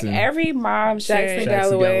Jackson. I feel like every mom should. Jackson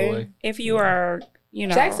Galloway. If you are,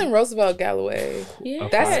 Jackson Roosevelt Galloway. Yeah,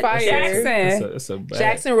 that's fire. Jackson.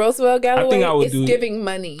 Jackson Roosevelt Galloway. I think I would giving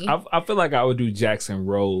money. I feel like I would do Jackson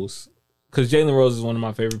Rose because Jalen Rose is one of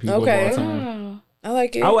my favorite people of all time. I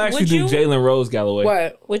like it. I would actually do Jalen Rose Galloway.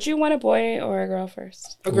 What? Would you want a boy or a girl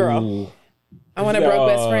first? A girl. Ooh. I want a broke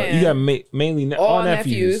best friend. You got mainly all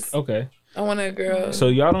nephews. Okay. I want a girl. So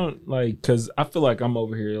y'all don't like, because I feel like I'm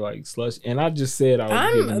over here like slush, and I just said I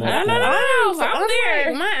was giving that. I'm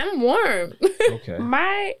there. I'm warm.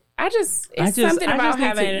 Okay. It's something about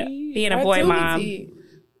being a boy mom.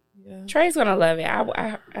 Yeah. Trey's gonna love it.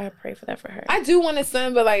 I pray for that for her. I do want a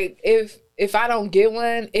son, but like if I don't get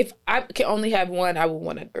one, if I can only have one, I would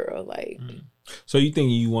want a girl. Like. So you think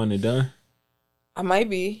you want it done? I might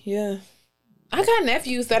be. Yeah. I got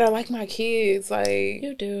nephews that are like my kids. Like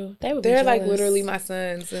you do. They're like literally my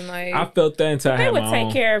sons, and like I felt that until I had my own. They would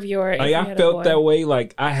take care of your. Like I felt that way.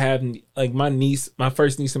 Like I have like my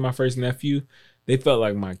first niece and my first nephew. They felt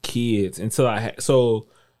like my kids until I had. So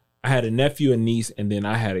I had a nephew, a niece, and then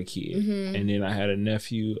I had a kid, and then I had a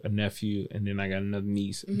nephew, and then I got another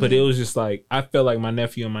niece. But it was just like I felt like my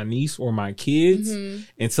nephew and my niece were my kids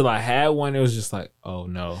until I had one. It was just like, oh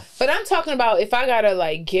no. But I'm talking about if I gotta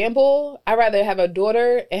like gamble, I'd rather have a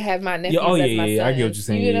daughter and have my nephew as my son. I get what you're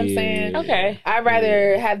saying. You know what I'm saying? Okay. I'd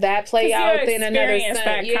rather have that play out than another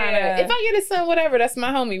son. If I get a son, whatever, that's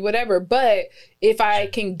my homie, whatever. But if I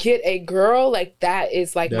can get a girl, like that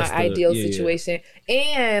is like my ideal situation.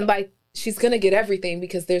 And like she's gonna get everything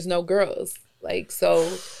because there's no girls. Like so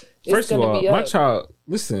first of all, my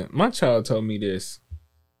child told me this.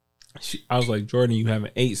 I was like, Jordan, you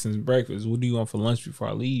haven't ate since breakfast. What do you want for lunch before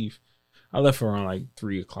I leave? I left around like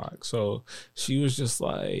 3:00. So she was just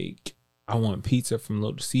like, I want pizza from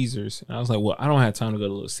Little Caesars. And I was like, well, I don't have time to go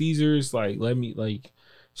to Little Caesars. Like, let me like,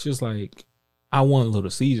 she was like, I want Little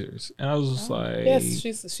Caesars. And I was just like, yes,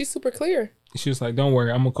 she's super clear. She was like, don't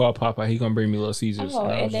worry, I'm gonna call Papa. He gonna bring me Little Caesars. Oh,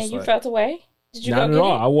 and then you felt away? Did you Not go at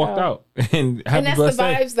all. it? I walked out and have And a that's blessed the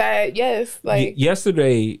day. vibes that, yes. Like,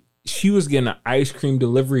 Yesterday, she was getting an ice cream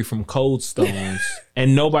delivery from Cold Stones,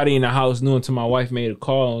 and nobody in the house knew until my wife made a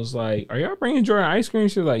call and was like, "Are y'all bringing Jordan ice cream?"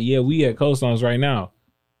 She was like, "Yeah, we at Cold Stones right now."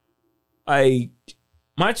 Like,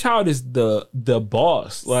 my child is the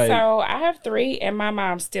boss. Like, so I have 3, and my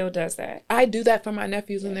mom still does that. I do that for my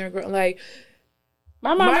nephews when they're like,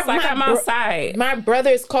 my mom is like, I'm outside. My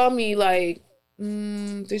brothers call me like,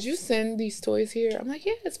 did you send these toys here? I'm like,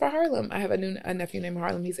 yeah, it's for Harlem. I have a nephew named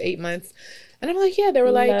Harlem. He's 8 months. And I'm like, yeah. They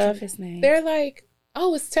were like, love his name. They're like,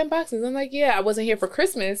 oh, it's 10 boxes. I'm like, yeah, I wasn't here for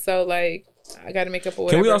Christmas. So like, I got to make up for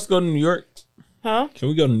whatever. can we also go to New York? Huh? Can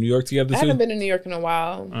we go to New York together too? I haven't been to New York in a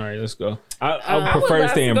while. All right, let's go. I prefer would to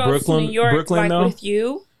stay in love go Brooklyn. New York, Brooklyn like, though. with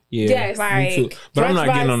you. Yeah, Yes. Like, me too. But I'm French not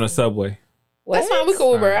getting fries. on the subway. That's fine. We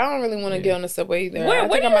could Uber. Alright. I don't really want to get on the subway either. What I do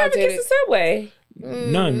think you I'm ever outdated. get the subway?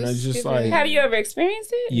 None. I just like Have you ever experienced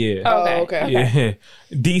it? yeah. Oh, okay. Yeah.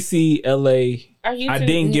 DC, LA. Are you I too-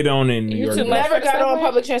 didn't get on in New you York. too much Never for the got on subway?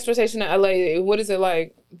 public transportation in LA. What is it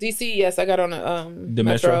like? DC, yes, I got on The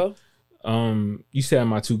metro. You said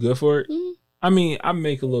am I too good for it? Mm-hmm. I mean, I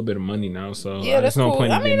make a little bit of money now, so Yeah, there's that's no cool.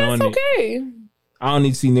 point in I mean, getting that's on it. okay. I don't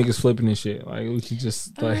need to see niggas flipping and shit. Like we can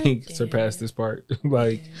just like damn. surpass this part.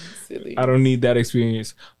 Like Silly. I don't need that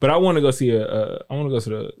experience. But I want to go see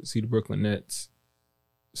see the Brooklyn Nets.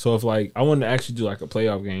 So if like I want to actually do like a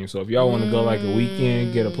playoff game. So if y'all want to go like a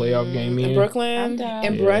weekend, get a playoff game in. In Brooklyn I'm down.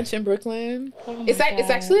 and Yeah. brunch in Brooklyn. Oh It's my like it's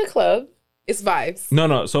God. actually a club. It's vibes.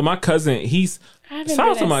 No. So my cousin, he's I haven't shout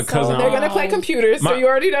out been to in my so cousin. They're gonna long. play computers, so My- you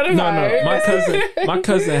already know the no. vibe. My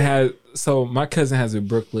cousin has a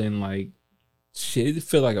Brooklyn like shit. It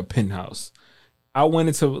feel like a penthouse. I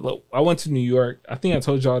went to New York. I think I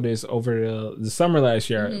told y'all this over the summer last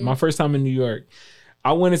year. Mm-hmm. My first time in New York.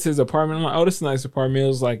 I went into his apartment. I'm like, oh, this is a nice apartment. It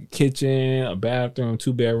was like a kitchen, a bathroom,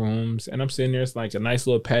 2 bedrooms. And I'm sitting there. It's like a nice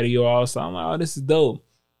little patio outside. I'm like, oh, this is dope.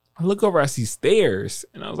 I look over, I see stairs.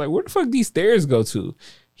 And I was like, where the fuck these stairs go to?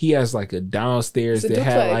 He has like a downstairs It's a that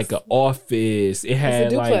had duplex. like an office. It had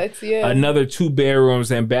duplex, like yeah. another 2 bedrooms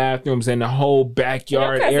and bathrooms and the whole Your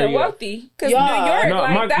backyard cousin area. wealthy. Because Yeah. New York, No,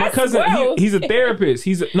 like, my that's cousin, wealth. he's a therapist.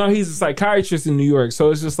 He's a psychiatrist in New York. So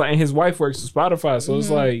it's just like, and his wife works for Spotify. So it's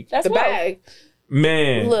like, That's The wealth. bag.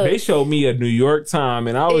 man, Look. they showed me a New York time,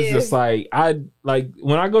 and I was If- just like,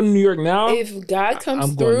 when I go to New York now, If God comes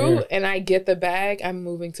I'm going through there. and I get the bag, I'm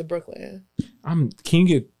moving to Brooklyn. can you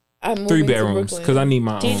get I'm moving 3 to bedrooms? Brooklyn. Because I need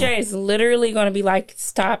my own. DJ is literally going to be like,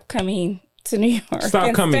 stop coming to New York. Stop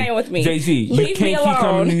and coming. staying with me. JG, you Leave me can't keep coming to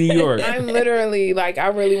alone. New York. I'm literally like, I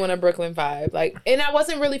really want a Brooklyn vibe. Like, and I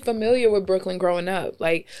wasn't really familiar with Brooklyn growing up.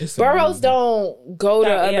 Like, It's boroughs amazing. don't go to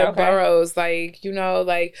Yeah, other okay. boroughs. Like, you know,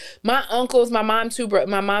 like my uncles, my mom's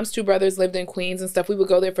 2 brothers lived in Queens and stuff. We would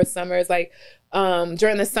go there for summers, like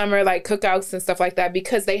during the summer, like cookouts and stuff like that,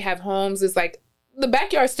 because they have homes. It's like the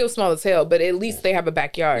backyard's still small as hell, but at least they have a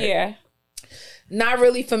backyard. Yeah. Not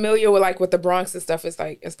really familiar with like with the Bronx and stuff. It's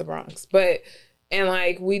like it's the Bronx, but and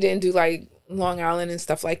like we didn't do like Long Island and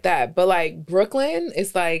stuff like that. But like Brooklyn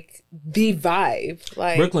is like the vibe.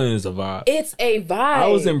 Like Brooklyn is a vibe. it's a vibe. I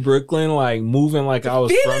was in Brooklyn, like moving like I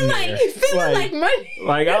was feeling from like there. feeling like money.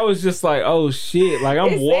 Like I was just like, oh shit! Like I'm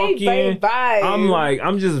It's a walking.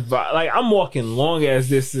 vibe. I'm walking long ass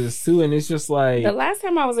distance too, and it's just like The last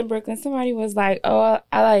time I was in Brooklyn, somebody was like, "Oh,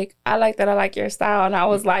 I like your style," and I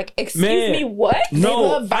was like, "Excuse Man. me, what?" no.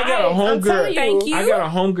 love I got a vibes. I'm telling homegirl. you. Thank you. I got a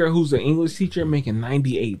homegirl who's an English teacher making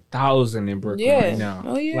 $98,000 in Brooklyn Yeah. right now.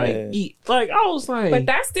 Oh, yeah. Like I was like, But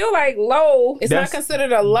that's still like low. It's not That's-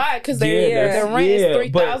 considered a lot because Yeah, their that's- rent is yeah,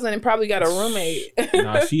 $3,000 and probably got a roommate.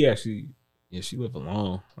 nah, she actually, yeah, she lived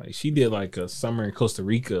alone. Like she did like a summer in Costa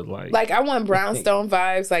Rica. Like Like I want brownstone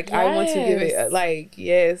vibes. Like I want to give it Yes. like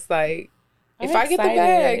yes, like I'm if I get the excited.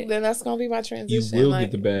 bag, then that's gonna be my transition. will like,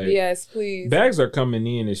 get the bag. Yes, please. bags are coming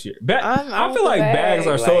in this year. I'm I with feel the like bags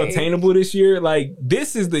bag, are so like- attainable this year. Like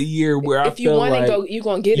this is the year where I if you feel want like to go, you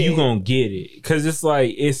gonna get it. you gonna get it because it's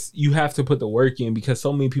like you have to put the work in because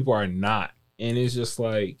so many people are not, and it's just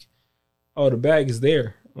like, oh, the bag is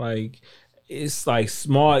there. Like it's like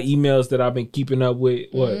small emails that I've been keeping up with.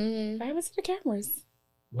 What Mhm. What happened to the cameras?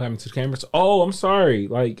 what happened to the cameras? Oh, I'm sorry.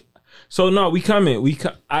 Like so no, we coming.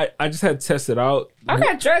 I just had to test it out. I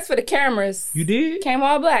got dressed for the cameras. You did? Came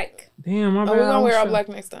all black. Damn, my Oh, bad. we're gonna I'm wear all sure. black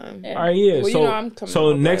next time. Yeah. All right, yeah. Well, you so know I'm coming so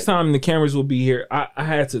all next black. time the cameras will be here. I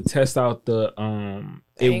had to test out it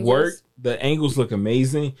Angles? worked. The angles look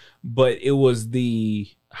amazing, but it was the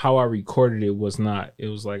how I recorded it was not. It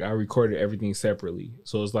was like I recorded everything separately.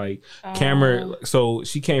 So it's like camera. So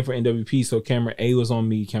she came from NWP. So camera A was on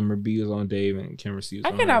me, camera B was on Dave, and camera C was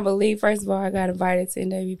on I cannot believe, first of all, I got invited to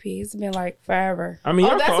NWP. It's been like forever. I mean,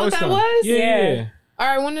 that's what that was? Yeah. All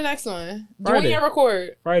right, when the next one? Friday. When you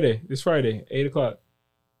record? Friday. This Friday, 8:00.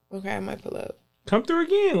 Okay, I might pull up. Come through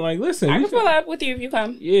again. Like, listen. I can pull up with you if you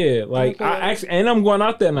come. Yeah, like and I'm going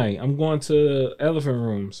out that night. I'm going to Elephant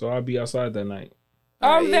Room, so I'll be outside that night.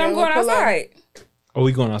 Oh, then I'm going outside. Are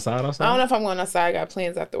we going outside? I don't know if I'm going outside. I got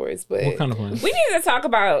plans afterwards, but what kind of plans? We need to talk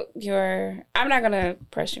about I'm not gonna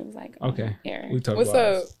press you. Like, okay, here. we talk what's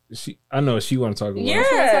about. Up? I know she want to talk about. Yeah,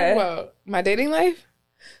 what you want to talk about my dating life.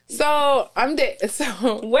 So I'm So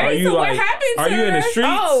what happened? Are you in the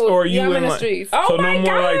streets or are you I'm in the streets? Oh so my no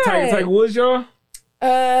more God. like Tiger Woods, y'all.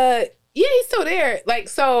 Yeah, he's still there. Like,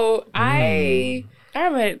 so I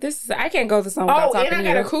can't go this long without talking and I to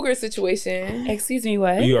got you. a cougar situation. Excuse me,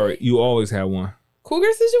 what? You always had one.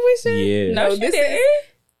 Cougar situation? Yeah. No, this didn't.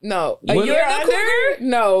 No. You're the cougar?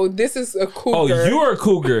 No, this is a cougar. Oh, you're a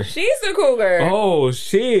cougar. She's the cougar. Oh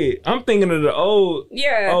shit! I'm thinking of the old.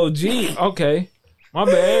 Yeah. Oh gee. Okay. My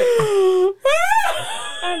bad.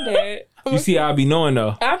 I'm dead. You see, I be knowing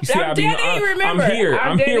though. I'm dead. You remember?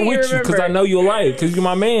 I'm here with you because I know your life because you're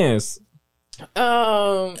my man's.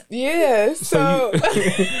 Yeah. So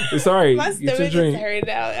it's alright. my Get your stomach drink is hurting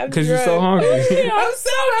out because you're so hungry. I'm so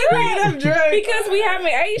hungry. I'm drunk because we haven't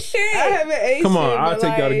ate shit. I haven't ate. Come on, shit, I'll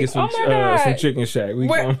take y'all to get some Chicken Shack.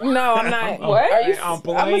 No, I'm not. What? Are you? I'm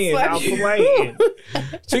playing.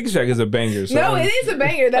 Chicken Shack is a banger. So no, it is a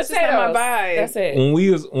banger. That's just not my vibe. That's it. When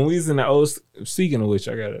we was in the old. Speaking of which,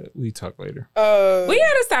 we talk later. We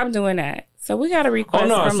gotta stop doing that. So we got to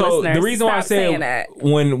request from listeners. The reason why I said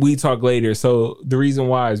when we talk later, so the reason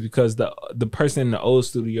why is because the person in the old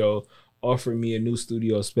studio offered me a new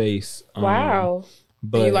studio space. Wow.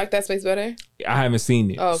 But you like that space better? I haven't seen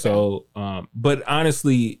it. Oh, okay. So, but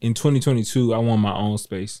honestly, in 2022, I want my own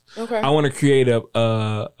space. Okay. I want to create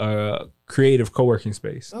a creative co-working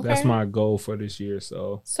space. Okay. That's my goal for this year.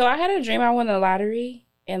 So I had a dream I won the lottery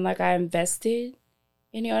and like I invested.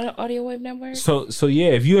 Any Audio Wave network? So yeah,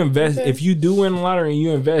 if you invest, if you do win the lottery and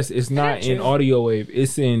you invest, it's not in Audio Wave.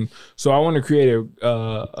 It's in. So I want to create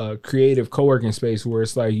a creative co-working space where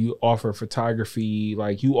it's like you offer photography,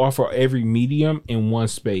 like you offer every medium in one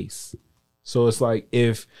space. So it's like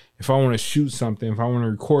if I want to shoot something, if I want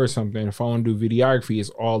to record something, if I want to do videography, it's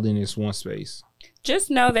all in this one space.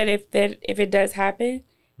 Just know that if it does happen.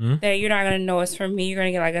 That you're not gonna know it's from me. You're gonna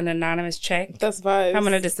get like an anonymous check. That's vibes. I'm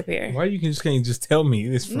gonna disappear. Why you can't just tell me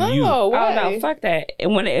it's from you? No, why? Oh no, fuck that.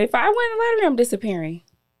 And if I win the lottery, I'm disappearing.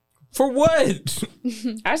 For what?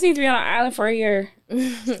 I just need to be on an island for a year.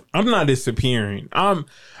 I'm not disappearing. I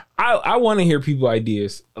want to hear people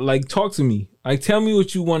ideas. Like talk to me. Like tell me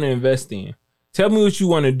what you want to invest in. Tell me what you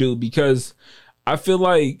want to do because I feel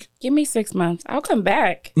like give me 6 months. I'll come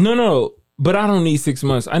back. No. But I don't need 6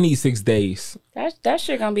 months. I need 6 days. That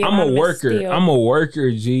shit gonna be. I'm a worker. Steal. I'm a worker,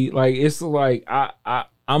 G. Like it's like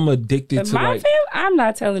I'm addicted to my like. family. I'm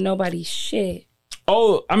not telling nobody shit.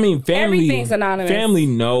 Oh, I mean, family. Everything's anonymous. Family,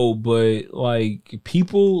 no, but like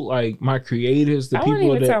people, like my creators, I wouldn't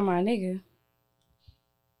even tell my nigga.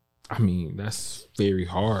 I mean, that's very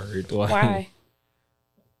hard. Like, why?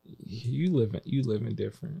 You living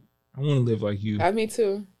different. I want to live like you. Me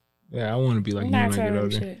too. Yeah, I want to be like you when I get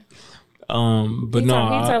older. Shit. But he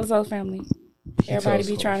no, he tells his whole family. Everybody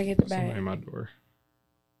be trying to get the bag. Somebody at my door.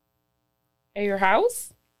 At your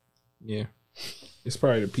house? Yeah. It's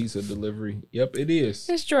probably the pizza delivery. Yep, it is.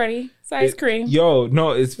 It's Jordy. It's ice cream. Yo,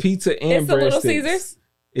 no, it's pizza and it's the Little sticks. Caesars?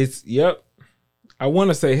 It's, yep. I want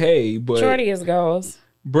to say hey, but... Jordy is goals.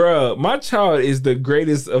 Bruh, my child is the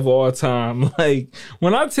greatest of all time. Like,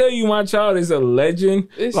 when I tell you my child is a legend,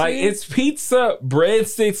 it's pizza,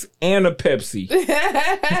 breadsticks, and a Pepsi.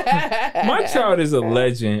 My child is a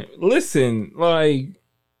legend. Listen, like...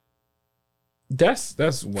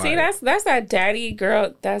 That's why. See, that's that daddy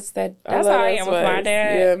girl. That's how I am with my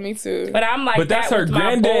dad. Yeah, me too. But I'm like, but that's her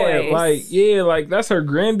granddad. Like, yeah, like that's her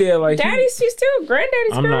granddad. Like, she's still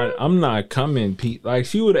granddaddy's. I'm not coming, Pete. Like,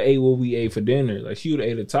 she would have ate what we ate for dinner. Like, she would have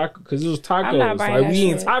ate a taco because it was tacos. Like, we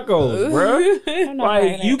eating tacos, bro.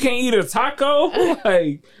 Like, you can't eat a taco.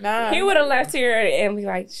 Like, nah. He would have left here and be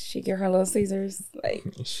like, she get her Little Caesars. Like,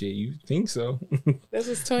 shit, you think so? This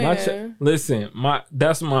is twin. Listen,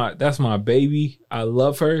 that's my baby. I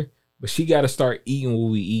love her, but she got to start eating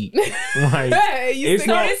what we eat. Like, it's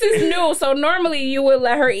not. This is new. So normally you would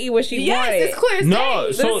let her eat what she wanted. Yes, it's clear.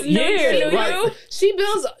 No, so she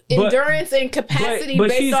builds endurance and capacity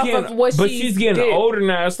based off of what. But she's getting older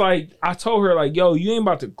now. It's like I told her, like, yo, you ain't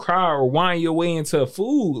about to cry or whine your way into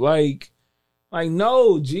food, like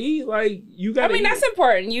no, G, like you got. I mean, that's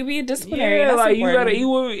important. You be a disciplinarian. Yeah, that's like important. You gotta eat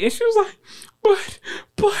what. And she was like,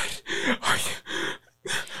 but are you?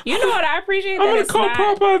 You know what I appreciate? I'm gonna call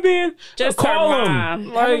Papa then. Just call him.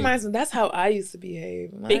 That reminds me. That's how I used to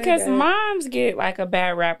behave. Because moms get like a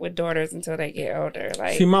bad rap with daughters until they get older.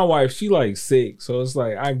 Like, see, my wife, she like sick, so it's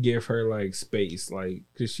like I give her like space, like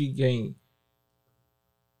because she can't.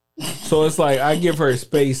 So it's like I give her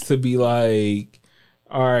space to be like,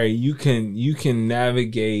 all right, you can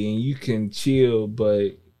navigate and you can chill,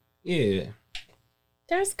 but yeah,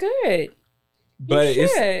 that's good. But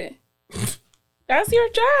it's. That's your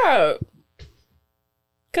job.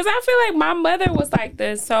 Cause I feel like my mother was like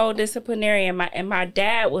the sole disciplinarian, and my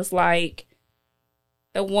dad was like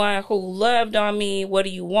the one who loved on me. What do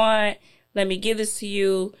you want? Let me give this to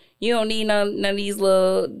you. You don't need none of these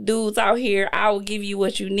little dudes out here. I will give you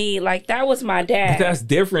what you need. Like, that was my dad. But that's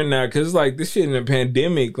different now, because like this shit in a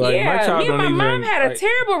pandemic. Like, yeah, my child me and my mom had a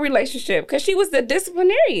terrible relationship because she was the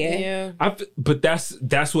disciplinarian. Yeah, but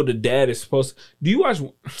that's what a dad is supposed to. Do you watch?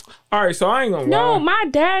 All right, so I ain't gonna lie. No, my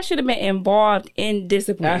dad should have been involved in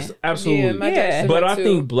discipline. Absolutely. Yeah, my dad but I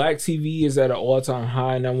think Black TV is at an all-time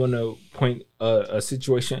high, and I want to point a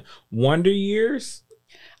situation. Wonder Years.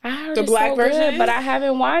 I heard the Black version, good, but I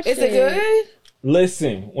haven't watched it. Is it good?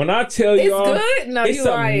 Listen, when I tell y'all, it's good. No, it's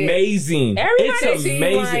amazing. It's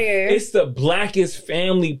amazing. It's the blackest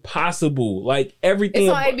family possible. Like everything.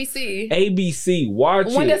 It's on ABC. ABC. Watch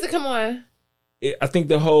it. When does it come on? I think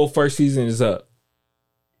the whole first season is up.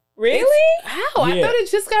 Really? How? Yeah. I thought it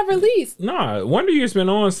just got released. Nah, Wonder Years been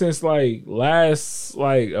on since like last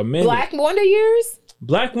like a minute. Black Wonder Years.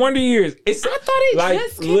 Black Wonder Years. I thought it like,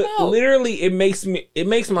 just came out. Literally, it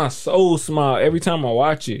makes my soul smile every time I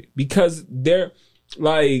watch it, because they're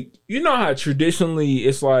like, you know how traditionally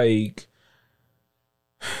it's like,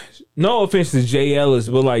 no offense to Jay Ellis,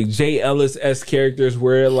 but like Jay Ellis-esque characters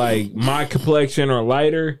where like my complexion or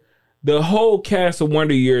lighter. The whole cast of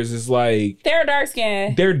Wonder Years is like, they're dark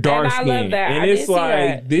skinned. They're dark skinned, I love that. And it's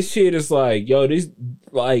like this shit is like, yo, this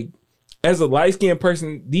like. As a light-skinned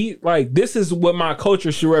person, this is what my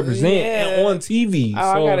culture should represent and on TV. Oh,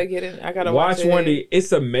 so I gotta get it. I gotta watch Wonder.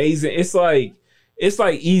 It's amazing. It's like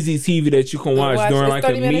easy TV that you can watch during like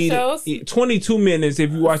a 22 minutes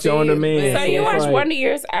if you watch it on demand. So you watch Wonder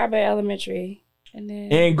Years, Abbott Elementary.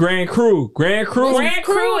 And Grand Crew. Grand Crew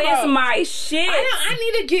is my shit. I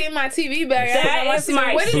need to get my TV back. That is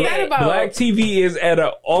my What is shit. that about? Black TV is at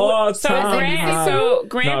an all-time high. So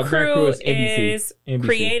Grand Crew is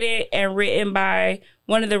created and written by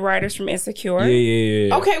one of the writers from Insecure.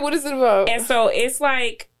 Yeah. Okay, what is it about? And so it's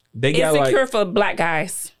like Insecure for black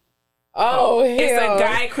guys. Oh, hell. It's a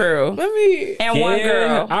guy crew. One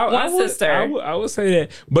girl, one sister. I would say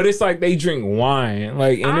that, but it's like they drink wine,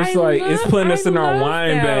 like, and it's like it's putting us in our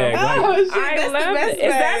wine bag. Like, I love it.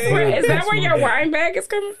 Is that where your wine bag is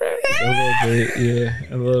coming from? A little bit,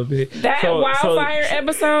 yeah, a little bit. That Wildfire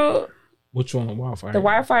episode. Which one? Wildfire. The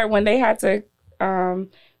Wildfire, when they had to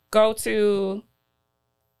go to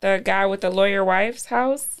the guy with the lawyer wife's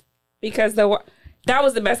house, because that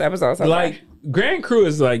was the best episode. So like. Grand Crew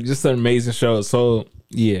is like just an amazing show. So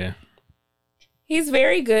yeah, he's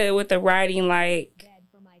very good with the writing. Like,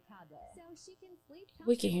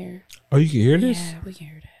 we can hear. Oh, you can hear this? Yeah, we can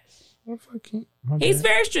hear this. He's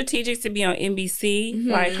very strategic to be on NBC.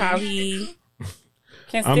 Mm-hmm. Like how he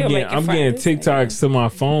can still make it funny. I'm getting TikToks to my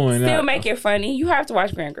phone. Still make it funny. You have to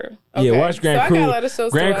watch Grand Crew. Okay. Yeah, watch Grand Crew. I got a lot of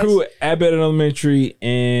shows Grand Crew, Abbott Elementary,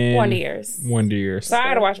 and Wonder Years. So I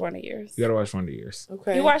gotta watch Wonder Years. You gotta watch Wonder Years.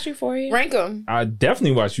 Okay. You watch Euphoria? Rank them. I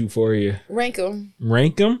definitely watch Euphoria. Rank them.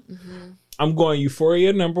 Mm-hmm. I'm going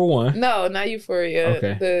Euphoria number 1. No, not Euphoria.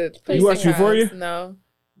 Okay. You watch Euphoria? No.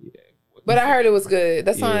 Yeah. But I heard it was good.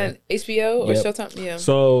 That's on HBO or Showtime. Yeah.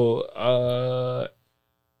 So,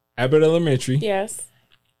 Abbott Elementary. Yes.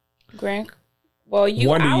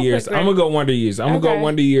 Wonder Years. I'm gonna go Wonder Years. I'm gonna go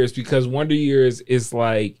Wonder Years because Wonder Years is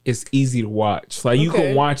like, it's easy to watch. Like you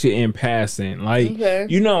can watch it in passing. Like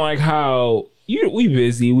you know, like how we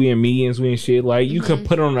busy, we in meetings, we in shit. Like you could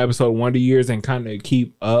put on an episode of Wonder Years and kind of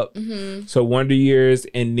keep up. So Wonder Years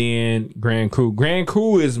and then Grand Crew. Grand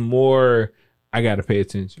Crew is more, I gotta pay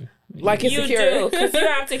attention. Like Insecure. You do, because you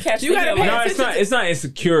have to catch you gotta pay attention. It's not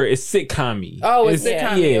Insecure. It's sitcom-y. Oh, it's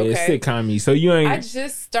sitcom-y. Yeah, okay. It's sitcom-y. So you ain't. I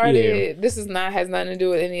just started. This has nothing to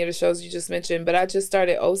do with any of the shows you just mentioned, but I just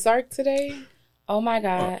started Ozark today. Oh my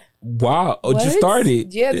god. Wow. Oh, just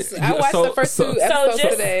started. Yes, I watched the first 2 episodes so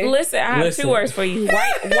just today. Listen, I have 2 words for you.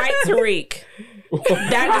 White Tariq.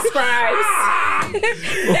 That describes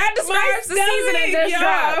the season that just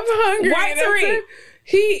dropped. I'm hungry. White Tariq.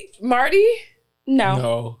 Marty?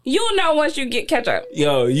 No. You'll know once you catch up.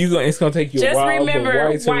 Yo, it's gonna take you a while. Just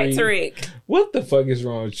remember White Tariq. What the fuck is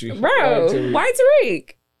wrong with you? Bro, White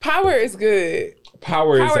Tariq. Power is good.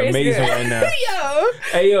 Power is amazing right now.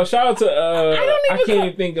 Yo, shout out to I can't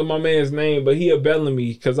even think of my man's name, but he a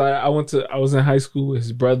Bellamy because I was in high school with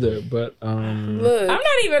his brother, but Look, I'm not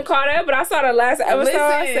even caught up, but I saw the last episode.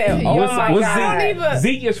 I said, "Oh my god!"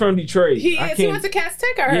 Zeke is from Detroit. He went to Cass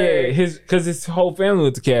Tech. I heard. Yeah, because his whole family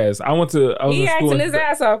went to Cass. I was he acting his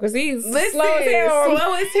ass off because he's slow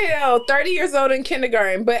as hell. 30 years old in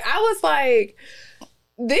kindergarten. But I was like,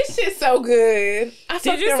 this shit's so good.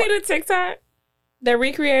 Did you see the TikTok that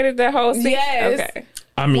recreated the whole scene? Yes. Okay.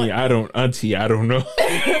 I mean, I don't know.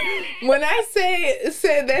 When I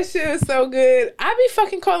said that shit was so good, I be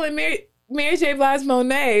fucking calling Mary J. Blige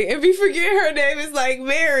Monet and be forgetting her name is like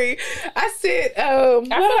Mary. I said, I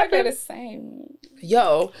feel like they're the same.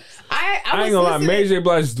 Yo, I ain't gonna lie, Mary J.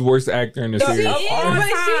 Blige is the worst actor in the series.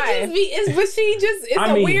 But she just it's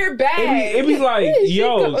a weird bag. It be like,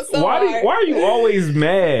 yo, why are you always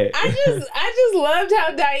mad? I just loved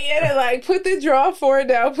how Diana like put the draw forward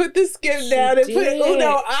down, put the skip down, and put Uno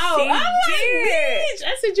out. I'm like, bitch.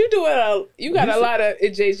 I said, you got a lot of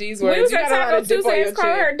JG's words. You got a lot of dip on your call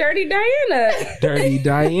her Dirty Diana. Dirty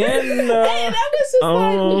Diana. And I was just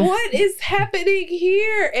like, what is happening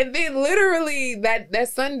here? And then literally that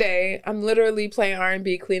Sunday, I'm literally playing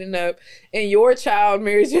R&B, cleaning up, and your child,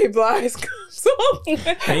 Mary J. Blige, comes on.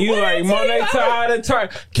 And you like, Monet Tejada,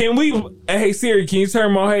 can we, hey Siri, can you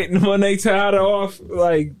turn Monet Tejada off?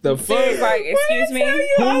 Like, the fuck? Like, excuse me?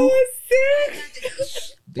 I was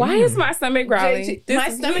sick. Why is my stomach growling? My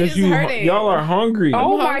stomach is hurting. Y'all are hungry.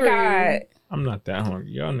 Oh my God. I'm not that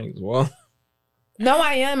hungry. Y'all niggas well. No,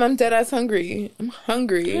 I am. I'm dead ass hungry. I'm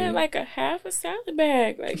hungry. Yeah, like a half a salad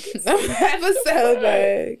bag. Like half a salad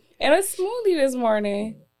bag. And a smoothie this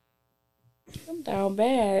morning. I'm down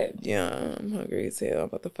bad. Yeah, I'm hungry as hell. I'm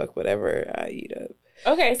about to fuck whatever I eat up.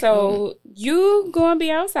 Okay, so you gonna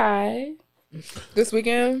be outside this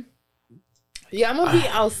weekend? Yeah, I'm gonna be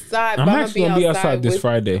outside. I'm actually gonna be outside this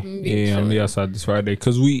Friday. Yeah, I'm gonna be outside this Friday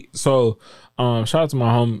because shout out to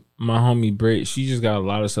my homie Britt. She just got a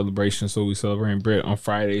lot of celebrations, so we celebrating Britt on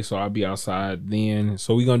Friday. So I'll be outside then.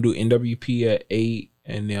 So we gonna do NWP at 8,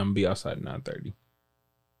 and then I'm gonna be outside at 9:30.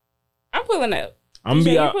 I'm pulling up. I'm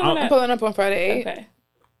pulling up on Friday 8. Okay.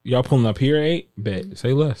 Y'all pulling up here at 8? Bet.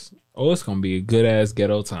 Say less. Oh, it's gonna be a good ass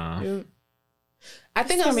ghetto time. Yeah. I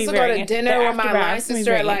think I'm supposed to go to dinner with my line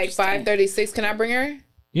sister at like 5:36. Can I bring her?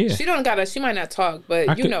 Yeah. She might not talk,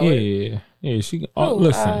 but Yeah. She.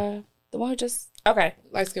 Listen. The one who just okay.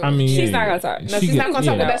 She's not gonna talk. No, she's not gonna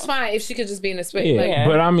talk. But that's fine if she could just be in the space. Yeah,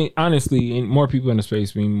 but I mean, honestly, more people in the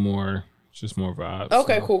space mean more vibes.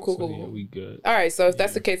 Okay, so, cool. Yeah, we good. All right, so if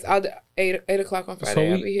that's the case, I'll 8 o'clock on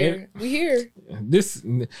Friday. I'll be here. We here.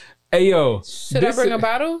 Hey yo, should I bring a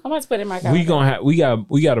bottle? I'm about to put it in my car. We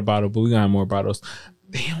got a bottle, but we gonna have more bottles.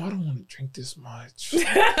 Damn, I don't want to drink this much.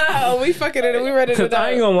 We fucking it. We ready to. Because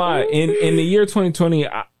I ain't gonna lie, in the year 2020,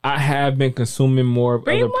 I have been consuming more of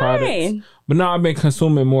other products. But now I've been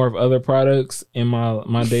consuming more of other products in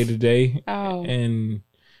my day to day. Oh, and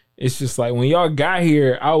it's just like when y'all got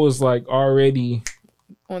here, I was like already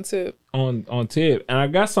on tip. On tip, and I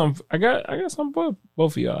got some for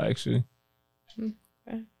both of y'all actually. Okay.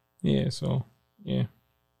 Yeah. So yeah,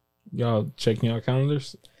 y'all checking your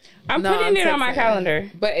calendars. I'm putting it on my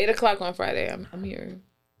calendar. But 8 o'clock on Friday, I'm here.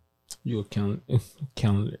 You a calendar?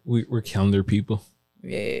 We're calendar people.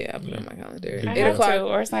 Yeah, I put it on my calendar. 8 o'clock,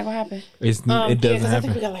 or it's not gonna happen. It doesn't happen. I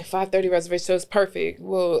think we got like 5:30 reservations, so it's perfect.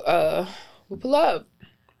 We'll pull up.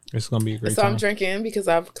 It's gonna be a great time. So I'm drinking because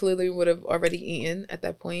I clearly would have already eaten at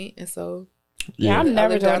that point, and so. Yeah, I'm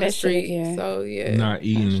never doing that shit again. So yeah, not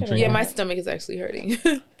eating and drinking. Yeah, my stomach is actually hurting.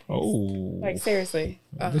 Oh, like seriously,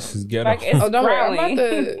 this is ghetto. Like don't worry, I'm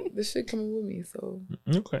about the shit coming with me. So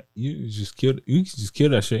okay, you just kill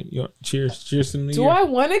that shit. Cheers to New Year. Do I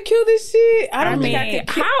want to kill this shit? I mean,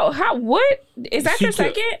 how what is that your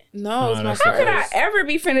second? No, it's my how could I ever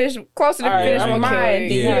be finished closer to finish with mine?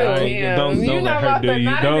 Don't let her do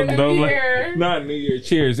you. Don't let not New Year.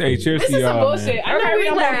 Cheers, hey, cheers to y'all. This is some bullshit. I know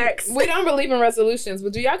we don't believe in resolutions,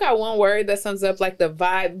 but do y'all got one word that sums up like the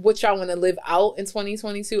vibe? What y'all want to live out in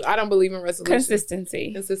 2022? I don't believe in resolutions.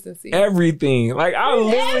 Consistency. Everything. Like I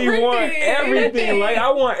literally want everything. Like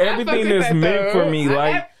I want everything that's meant for me.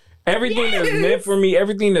 Like everything that's meant for me,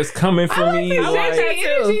 everything that's coming for me. Like,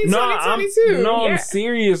 I'm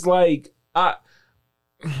serious. Like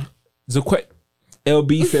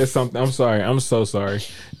LB said something. I'm sorry. I'm so sorry.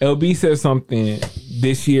 LB said something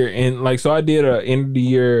this year, and like, so I did a end of the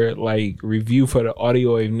year like review for the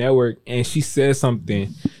Audio Wave Network, and she said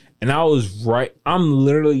something, and I'm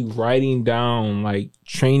literally writing down like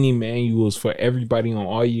training manuals for everybody on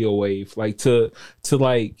Audio Wave, like to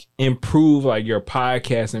like improve like your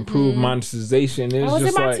podcast, improve monetization. I was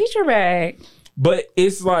in my teacher bag. But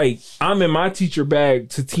it's like I'm in my teacher bag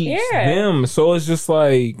to teach them, so it's just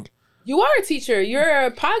like. You are a teacher. You're a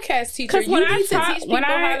podcast teacher. You need to teach people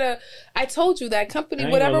how to. I told you that company,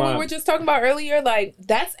 whatever we were just talking about earlier, like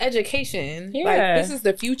that's education. Yeah. Like this is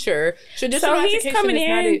the future. Traditional education. So he's coming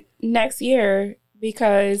in next year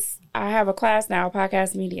because I have a class now,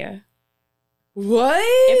 podcast media. What?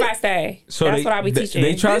 If I stay, so that's what I'll be teaching.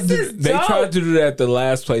 They tried to do that at the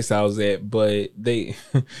last place I was at, but they.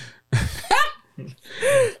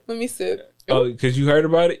 Let me sip. Oh, because you heard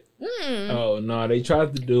about it? Oh no, they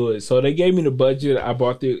tried to do it. So they gave me the budget. I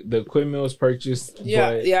bought the equipment was purchased. Yeah,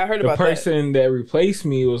 I heard about that. The person that replaced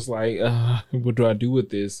me was like, "What do I do with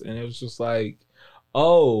this?" And it was just like,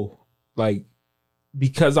 "Oh, like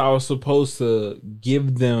because I was supposed to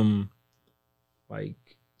give them like."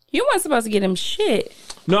 You weren't supposed to get them shit.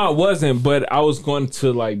 No, I wasn't. But I was going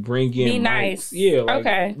to like bring in. Be nice. Yeah. Like,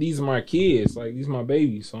 okay. These are my kids. Like these are my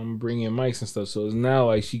babies. So I'm bringing mics and stuff. So it's now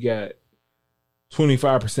like she got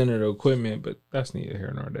 25% of the equipment, but that's neither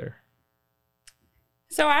here nor there.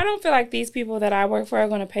 So I don't feel like these people that I work for are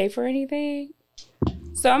going to pay for anything.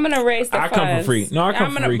 So I'm going to raise the funds. I come for free. No, I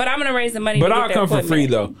come for free. But I'm going to raise the money. But I'll come for free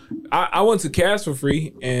though. I went to CAST for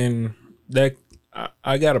free, and that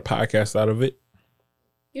I got a podcast out of it.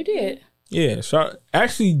 You did? Yeah. So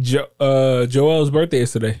actually, Joelle's birthday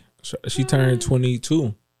is today. She turned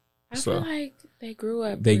 22. I feel like they grew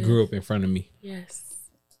up. They grew up in front of me. Yes.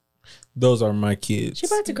 Those are my kids.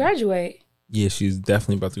 She's about to graduate. Yeah, she's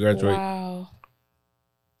definitely about to graduate. Wow.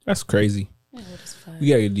 That's crazy. Yeah, that's fun. We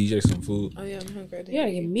gotta get DJ some food. Oh yeah, I'm hungry. You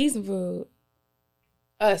gotta get me some food.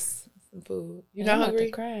 Us some food. You're not hungry? About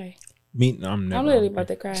to cry. Me, no, I'm never. I'm literally hungry. about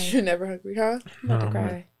to cry. You're never hungry, huh? I'm about to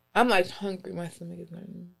cry. I'm like hungry. My stomach is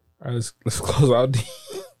hurting. All right, let's close out.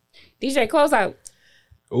 DJ, close out.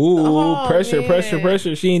 Ooh, pressure.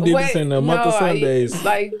 She ain't did this in a month of Sundays.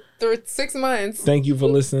 Like 6 months. Thank you for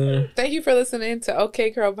listening. Thank you for listening to OK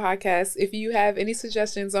Girl Podcast. If you have any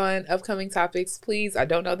suggestions on upcoming topics, please, I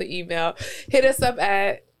don't know the email, hit us up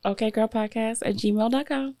at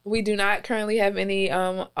okgirlpodcast@gmail.com. We do not currently have any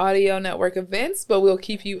audio network events, but we'll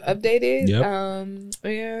keep you updated. Yep.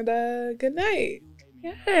 And good night.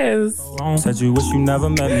 Yes. Said you wish you never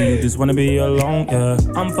met me, you just wanna be alone, yeah.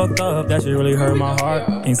 I'm fucked up, that shit really hurt my heart.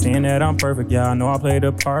 Ain't saying that I'm perfect, yeah, I know I played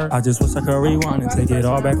a part. I just wish I could rewind and take it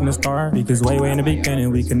all back from the start. Because way in the beginning,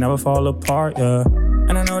 we could never fall apart, yeah.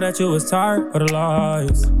 And I know that you was tired of the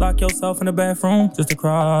lies. Lock yourself in the bathroom just to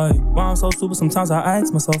cry. Why I'm so stupid, sometimes I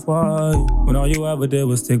ask myself why. When all you ever did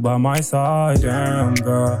was stick by my side. Damn,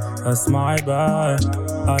 girl, that's my bad.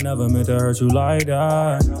 I never meant to hurt you like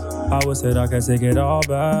that. I wish that I could take it all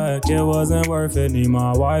back. It wasn't worth it, need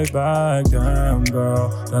my wife back. Damn, girl,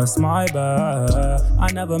 that's my bad.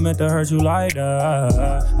 I never meant to hurt you like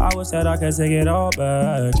that. I wish that I could take it all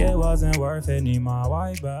back. It wasn't worth it, need my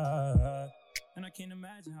wife back. And I can't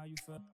imagine how you felt.